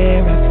been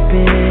where I've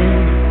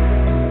been.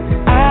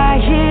 I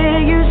hear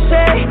you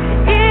say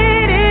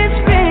it is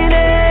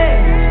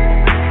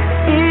finished,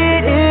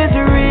 it is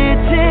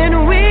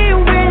written, we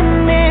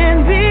win in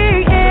the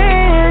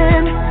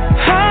end.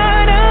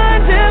 Harder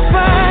to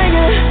find,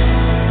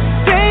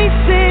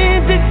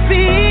 facing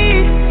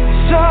defeat,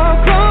 so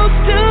close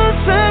to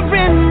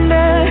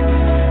surrender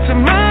to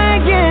my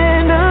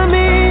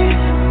enemies,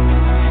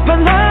 but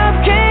love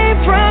came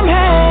from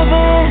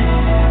heaven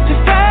to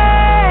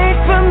fight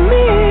for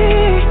me.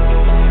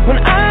 When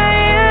I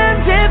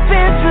am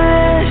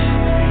defenseless,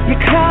 you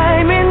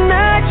climb in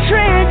the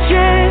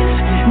trenches.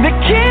 The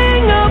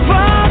King of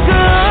all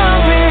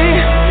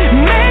glory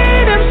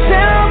made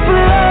himself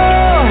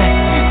low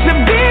to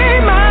be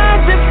my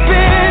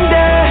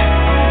defender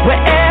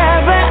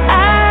wherever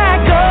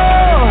I go,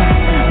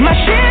 my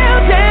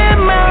shield and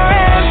my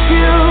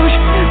refuge,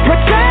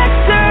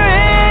 protector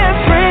and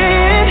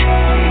friend.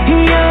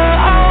 You're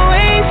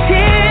always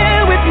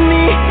here with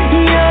me,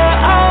 you're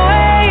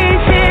always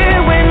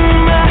here when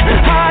my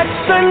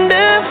heart's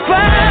under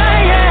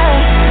fire.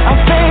 I'm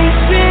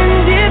facing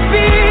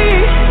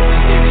defeat,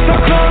 so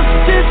close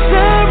to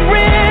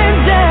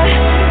surrender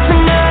to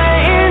my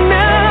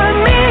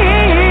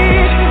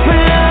enemies. But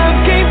love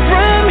came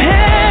from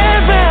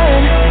heaven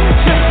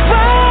to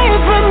fight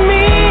for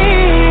me.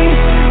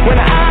 When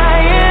I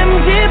am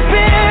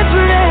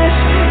defenseless,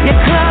 you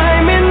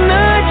climb in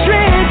the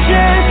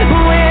trenches.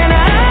 When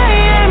I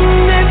am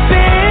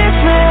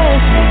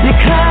defenseless, you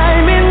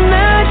climb in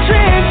the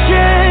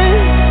trenches.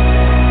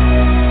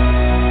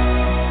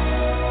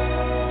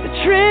 The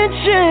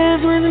trenches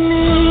with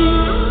me.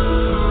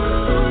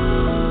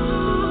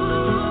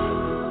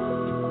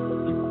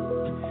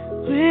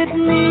 With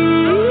me.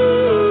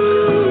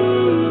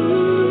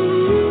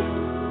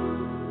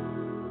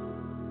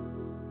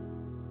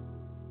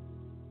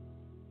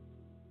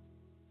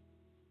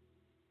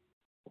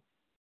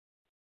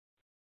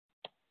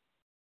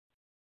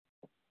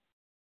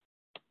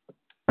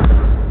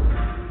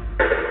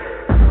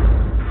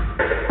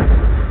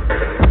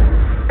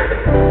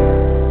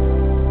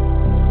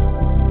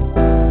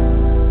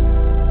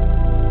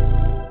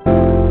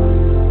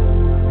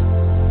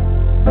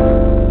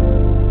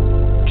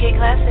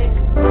 K-Classic.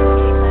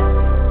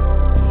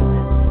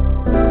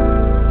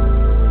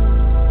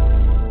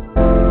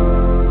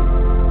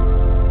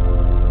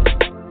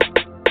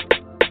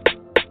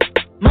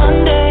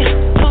 Monday,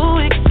 2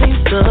 weeks been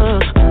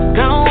stuck.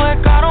 Gotta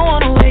work, I don't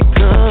wanna wake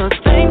up.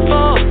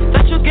 Thankful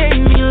that you gave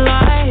me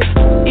life,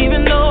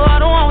 even though I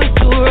don't always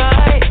do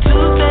right.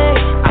 Tuesday,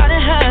 I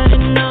done had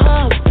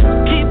enough.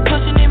 Keep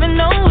pushing even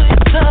though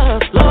it's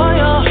tough.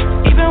 Loyal,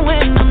 even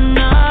when I'm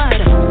not.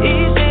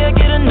 Each day I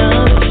get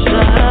another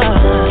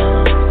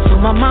shot. So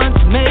my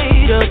mind's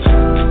made up,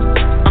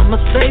 I'ma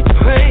stay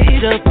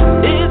prayed up.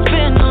 It's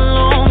been a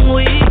long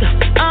week,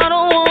 I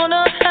don't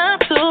wanna have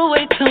to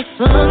wait till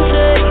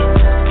Sunday.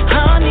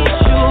 I need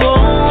you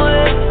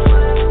always,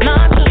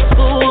 not just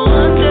for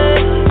one day.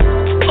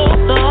 Oh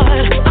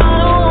Lord, I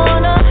don't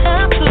wanna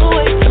have to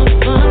wait till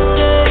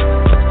Sunday.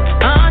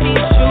 I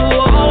need you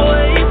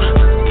always,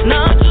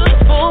 not just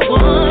for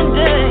one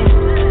day.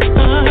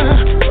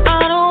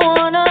 I don't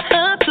wanna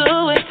have to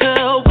wait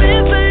till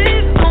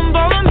Wednesdays don't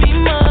bother me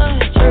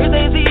much.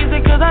 Thursday's easy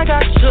 'cause I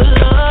got your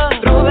love.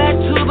 Throw back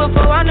to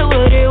before I knew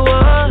what it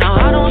was. Now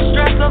I don't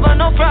stress over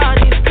no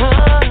Fridays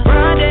 'cause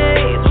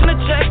Fridays when the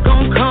check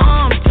gon'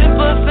 come,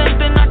 10%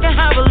 then I can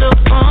have a little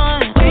fun.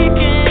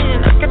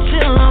 Weekend I can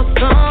chill out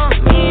some,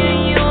 me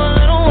and you a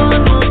little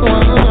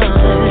one-on-one.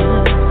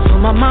 So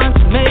my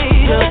mind's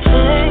made up,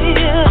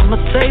 I'ma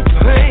stay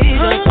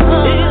prayed up.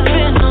 It's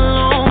been a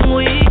long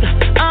week,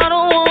 I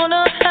don't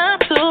wanna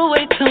have to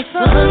wait till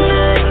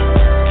Sunday.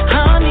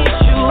 I need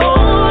you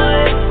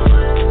always,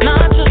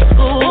 not just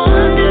for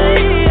one day.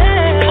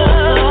 Oh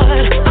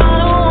Lord, I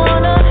don't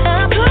wanna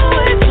have to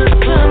wait till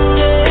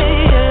Sunday.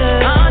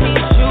 I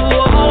need you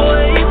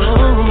always,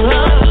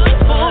 not just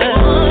for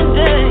one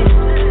day.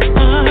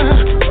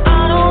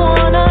 I don't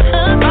wanna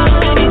have to. I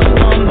really need you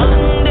on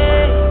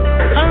Monday,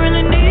 I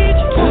really need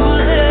you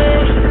Tuesday,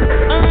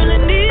 I really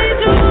need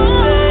you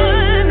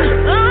on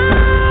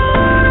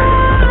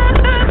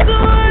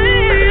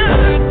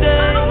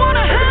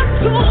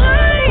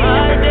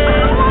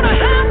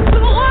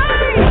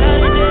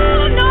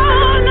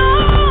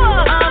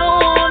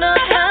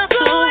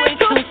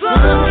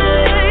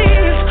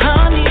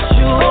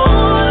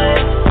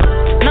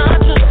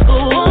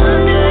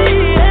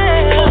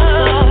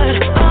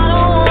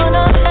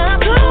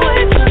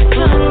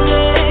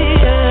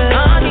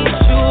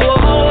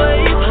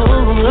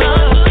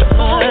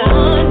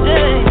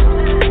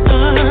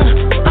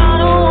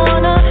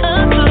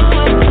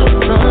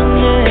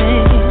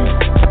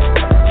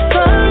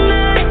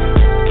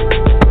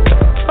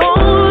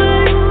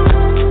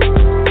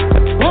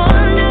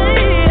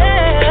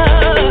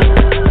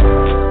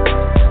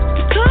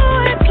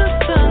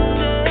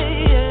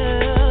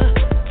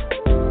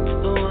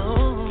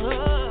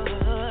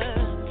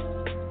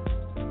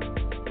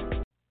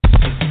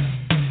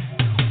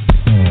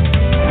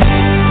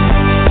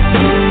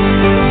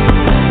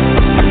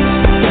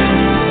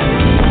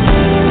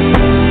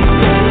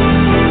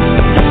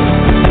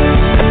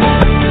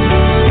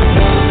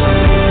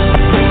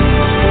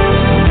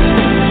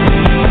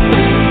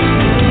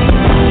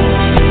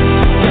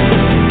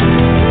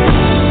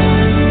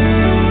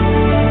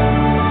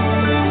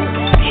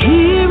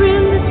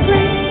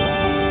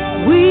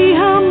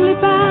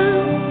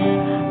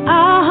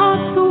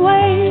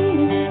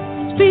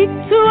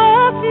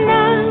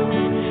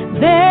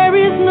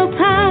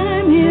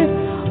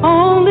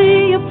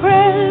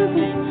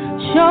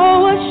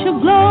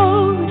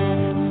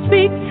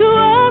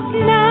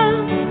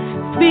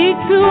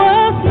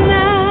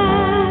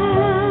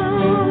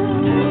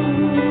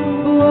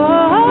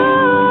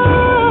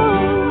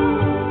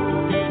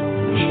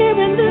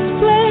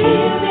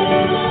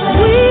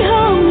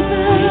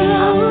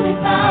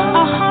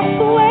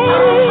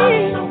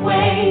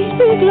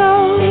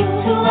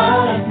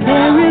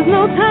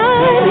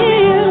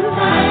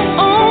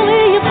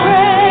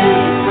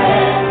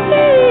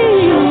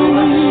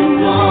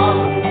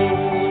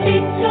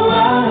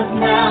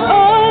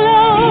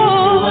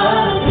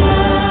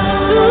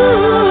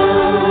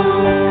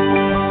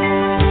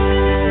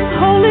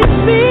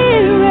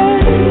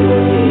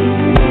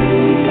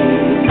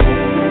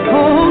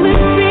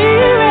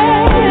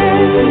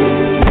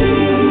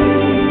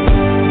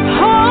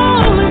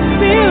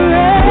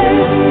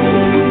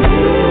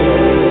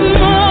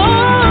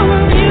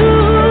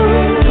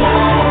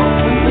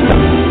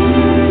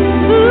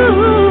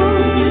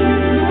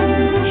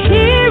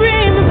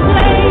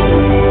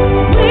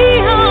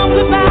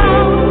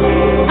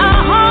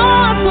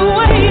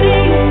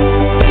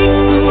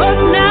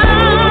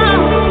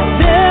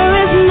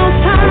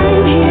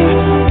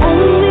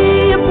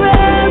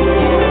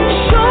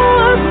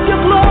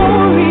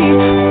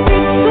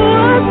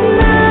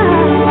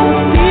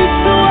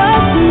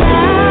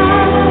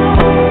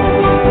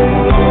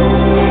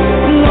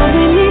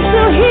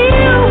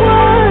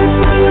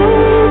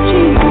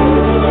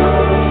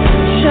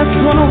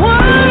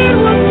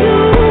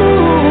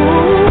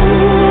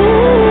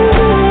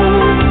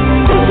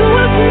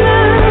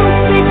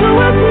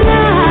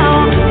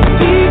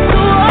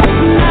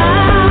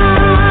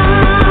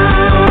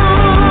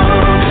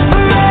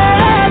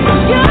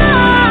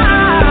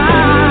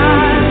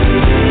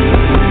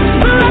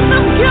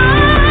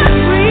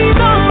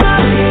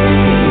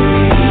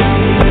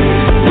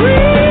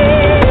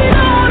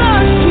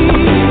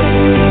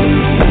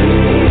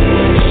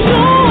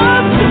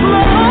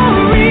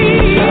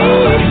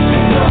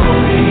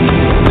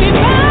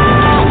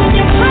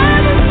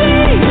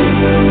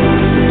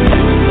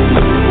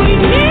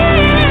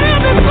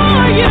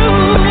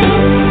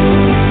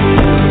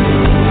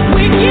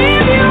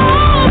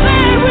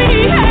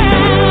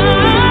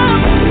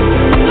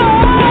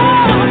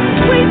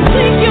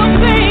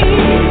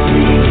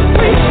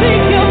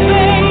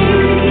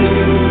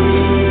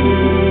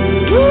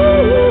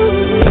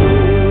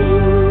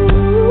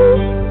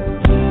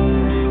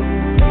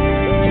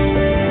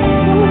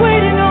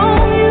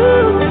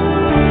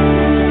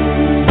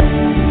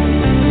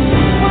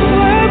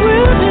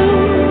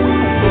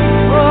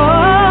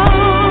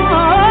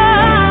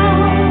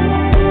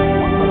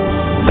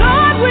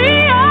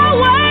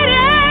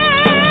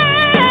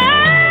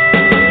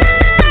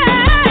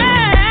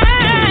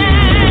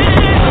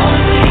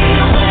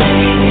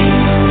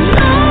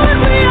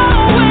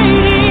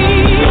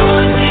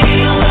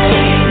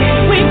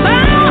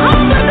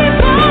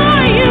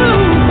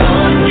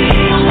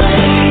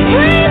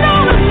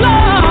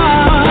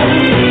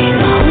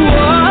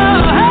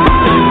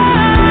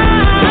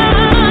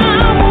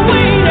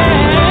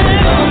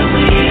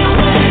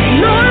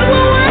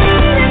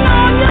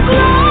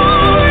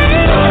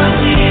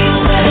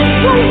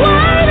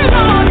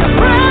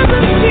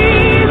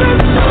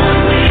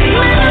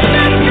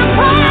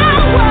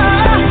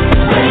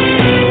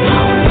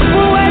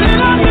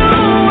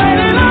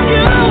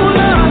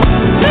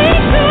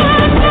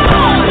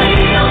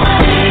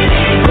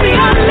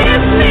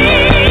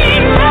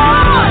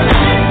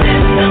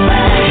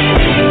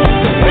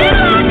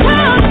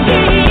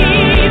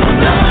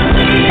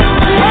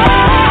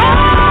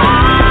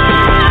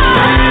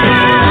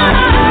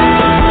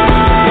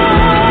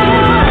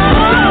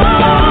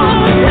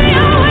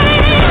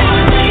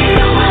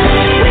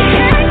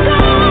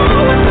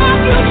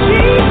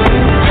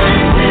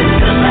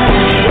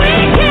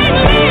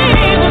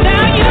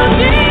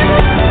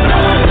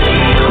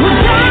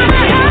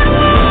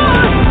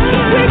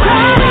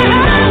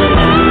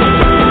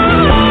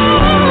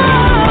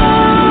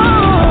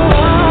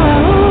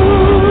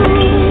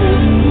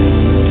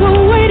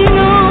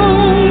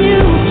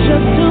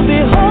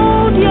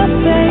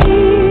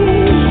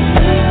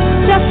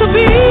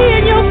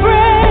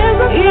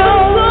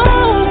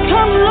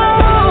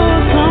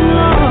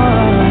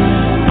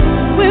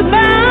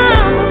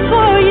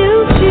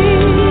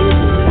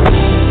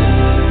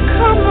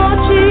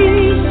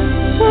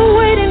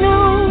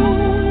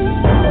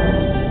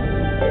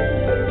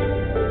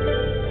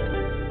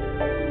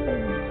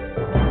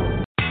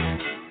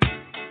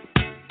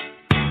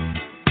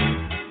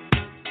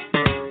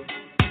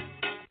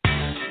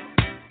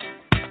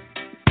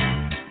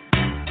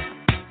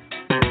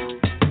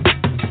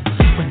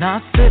And I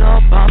sit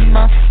all by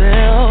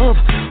myself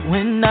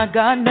when I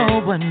got no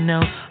one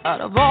else.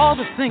 Out of all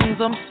the things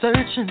I'm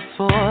searching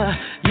for,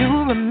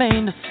 you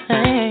remain the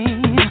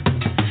same.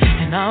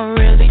 And I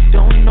really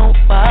don't know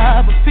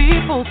why, but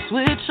people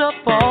switch up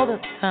all the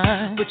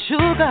time. But you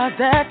got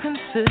that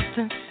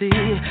consistency,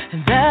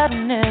 and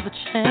that'll never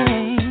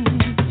change.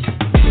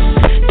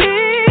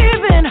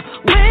 Even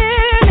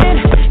when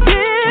it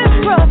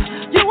gets rough,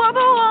 you are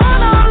the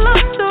one I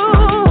look to.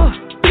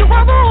 You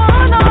are the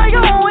one I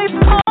always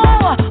call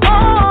on.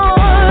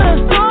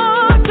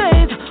 Some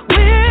days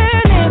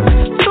when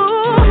it's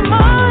too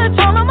much,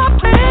 all of my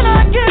pain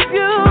I give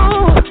you.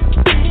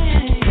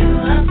 You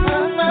are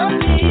from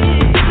me.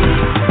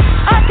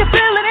 I can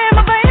feel it in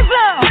my veins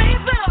now.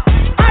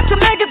 I can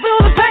make it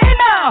through the pain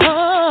now.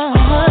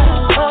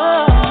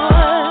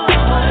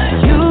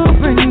 You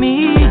bring me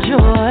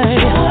joy.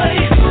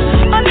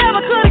 I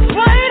never could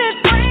explain it,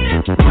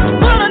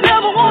 but I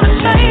never want to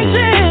change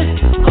it.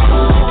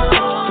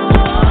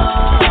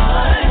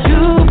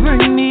 You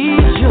bring me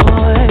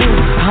joy.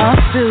 I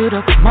filled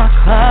up my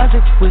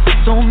closet with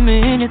so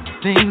many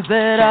things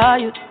that I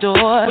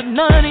adore, but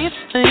none of these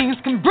things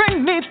can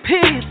bring me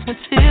peace when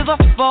tears are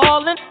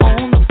falling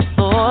on the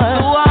floor.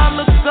 So I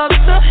look up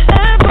to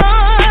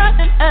heaven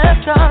and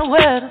ask God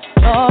where to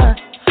start.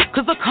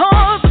 'Cause the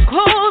cars, the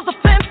clothes, the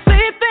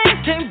fancy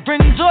things can't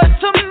bring joy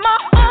to my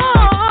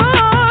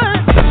heart.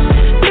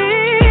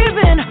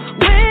 Even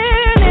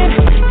when it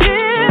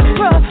gets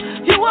rough,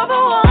 you are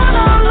the one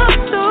I look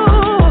to.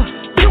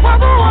 You are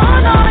the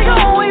one I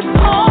always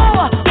call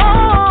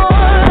on.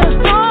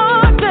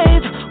 Some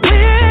days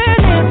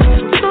when it's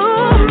too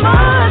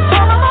much,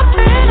 all of my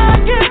pain I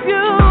give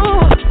you.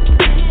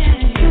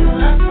 You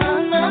are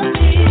from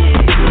me.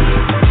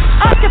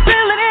 I can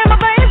feel it in my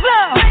veins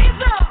now.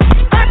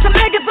 I can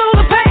make it through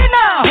the pain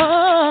now.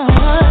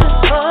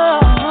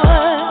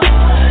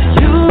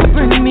 You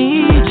bring me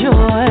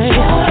joy.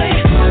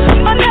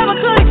 I never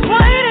could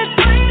explain it,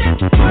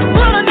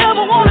 but I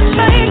never want to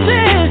change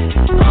it.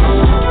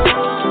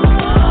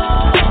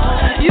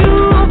 You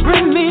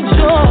bring me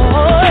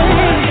joy.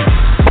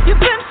 You've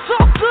been so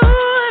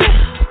good.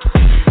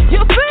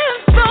 You've been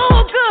so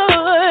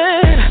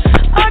good.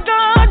 I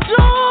got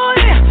joy.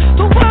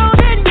 The world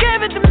didn't give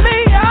it to me.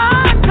 I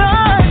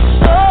got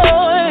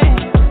joy.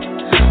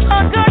 I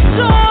got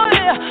joy.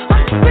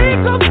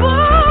 Unspeakable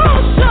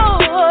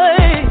joy.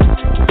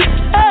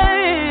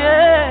 Hey,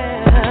 yeah.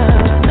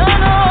 No.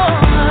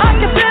 I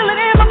can feel it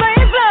in my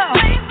veins now.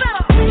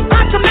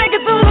 I can make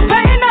it through the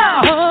pain now.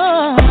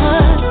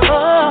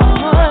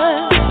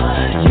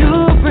 You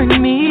bring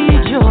me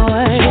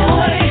joy.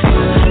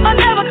 I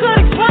never could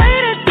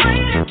explain it,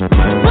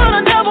 but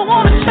I never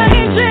want to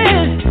change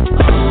it.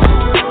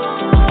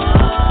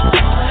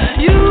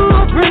 You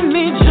bring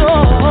me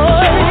joy.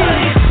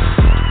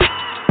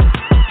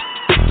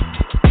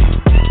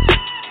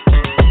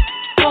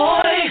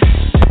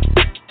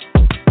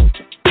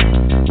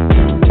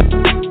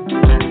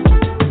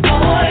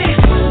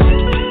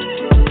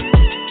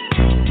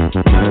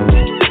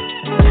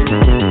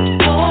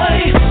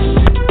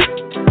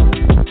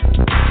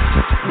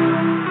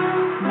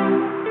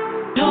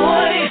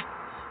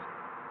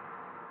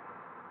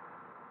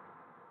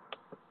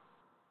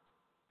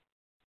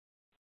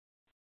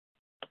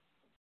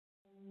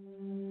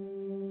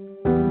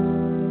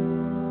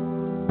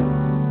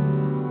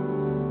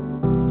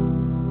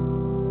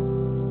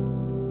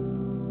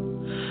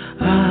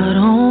 I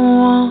don't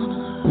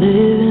wanna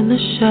live in the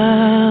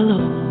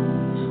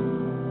shallows.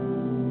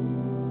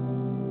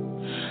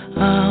 I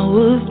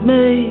was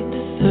made to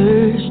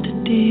search the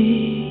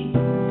deep.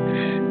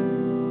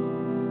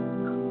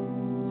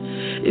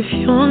 If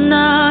you're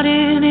not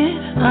in it,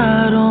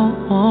 I don't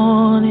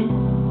want it.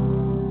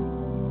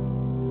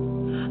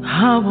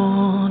 I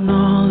want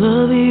all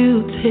of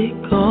you,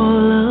 take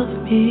all of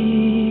me.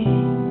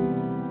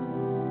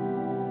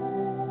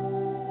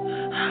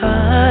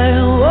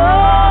 I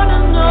wanna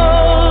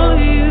know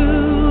you,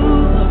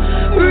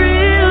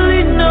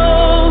 really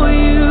know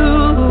you.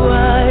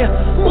 I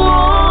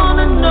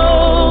wanna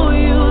know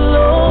you,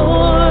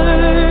 Lord.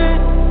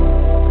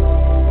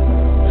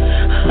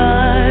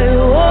 I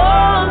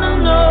wanna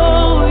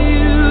know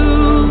you,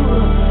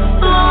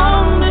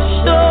 long to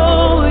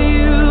show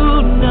you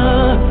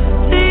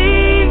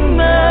nothing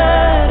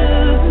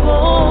matters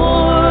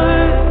more.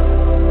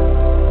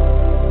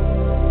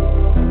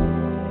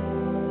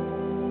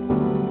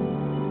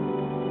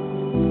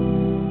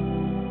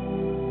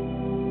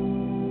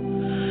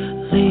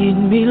 Lead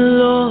me,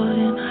 Lord,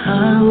 and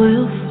I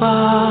will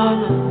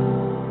follow.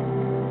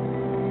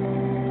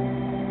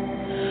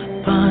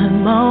 Bind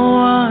my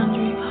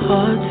wandering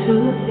heart to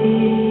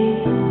thee.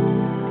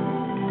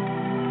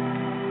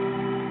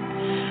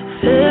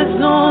 There's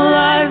no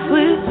life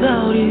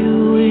without you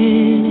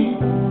in it.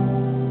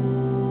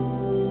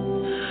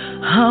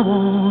 I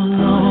want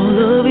all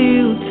of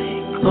you,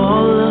 take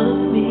all of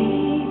me.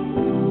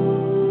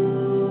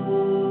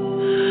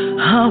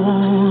 I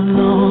want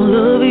all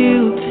of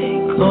you,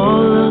 take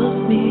all of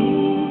me.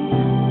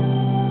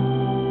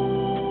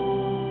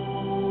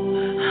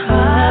 I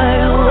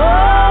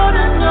want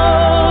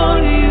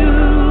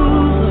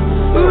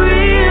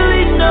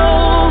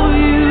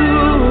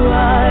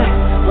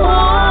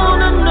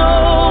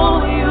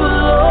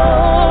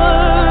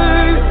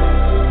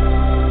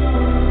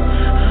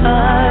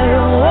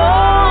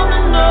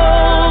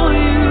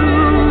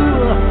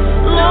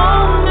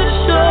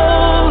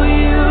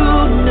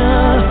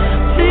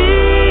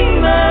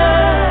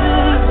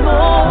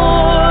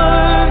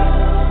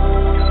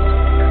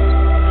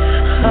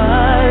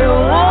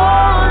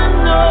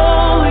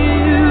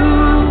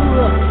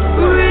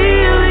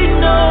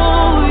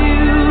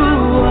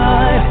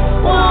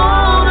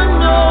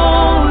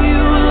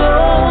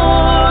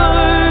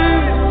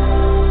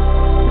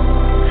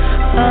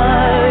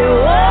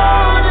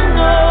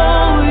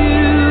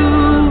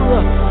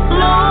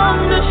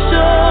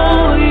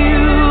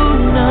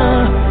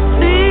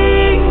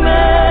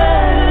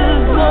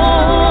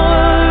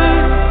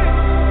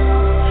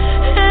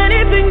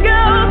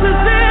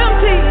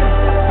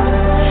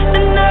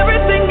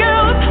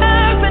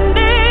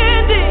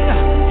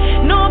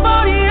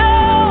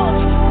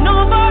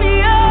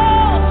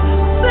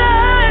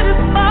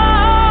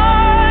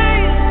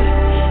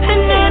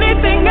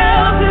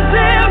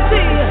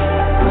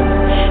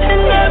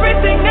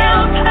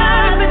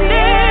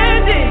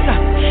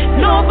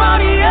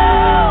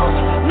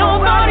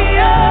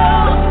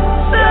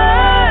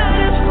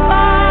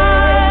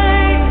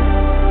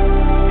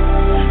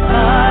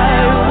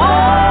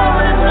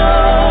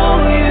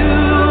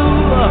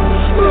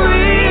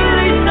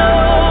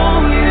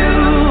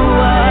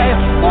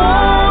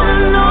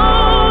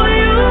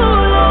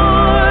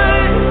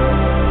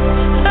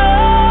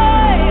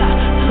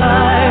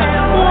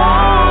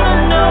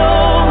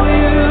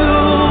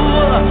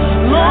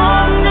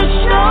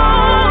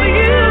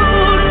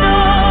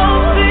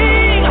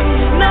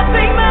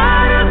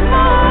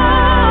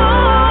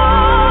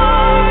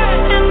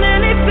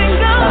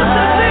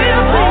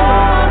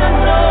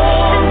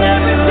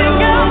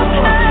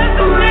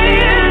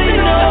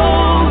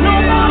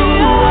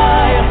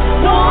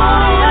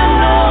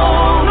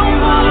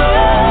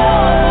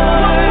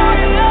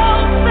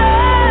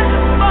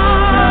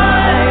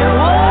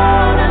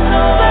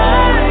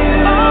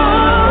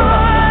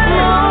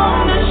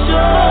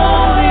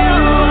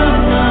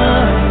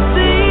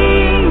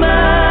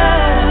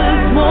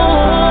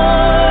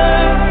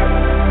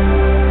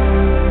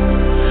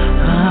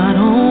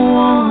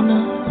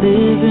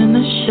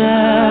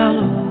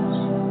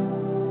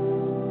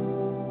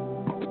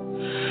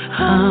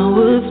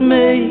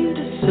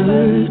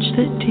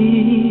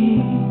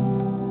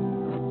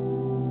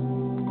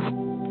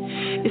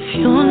If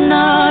you're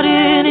not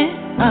in it,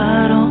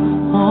 I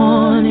don't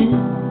want it.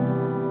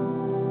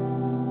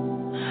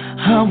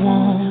 I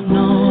want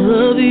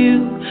all of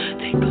you,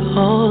 take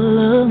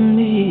all of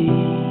me.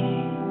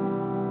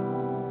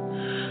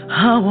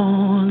 I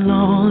want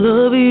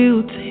all of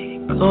you,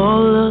 take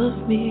all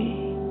of me.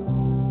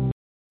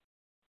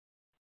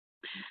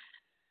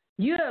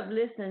 You have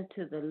listened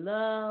to the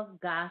Love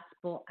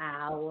Gospel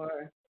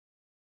Hour.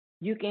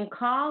 You can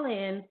call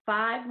in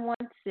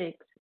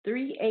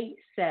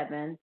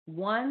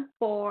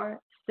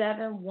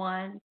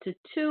 516-387-1471 to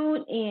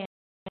tune in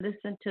and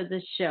listen to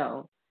the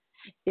show.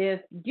 If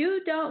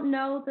you don't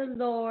know the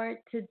Lord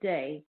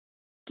today,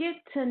 get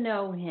to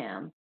know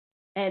him.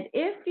 And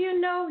if you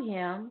know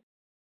him,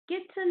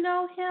 get to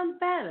know him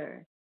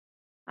better.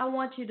 I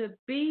want you to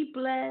be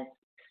blessed,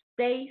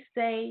 stay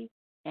safe,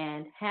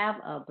 and have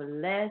a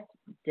blessed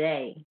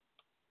day.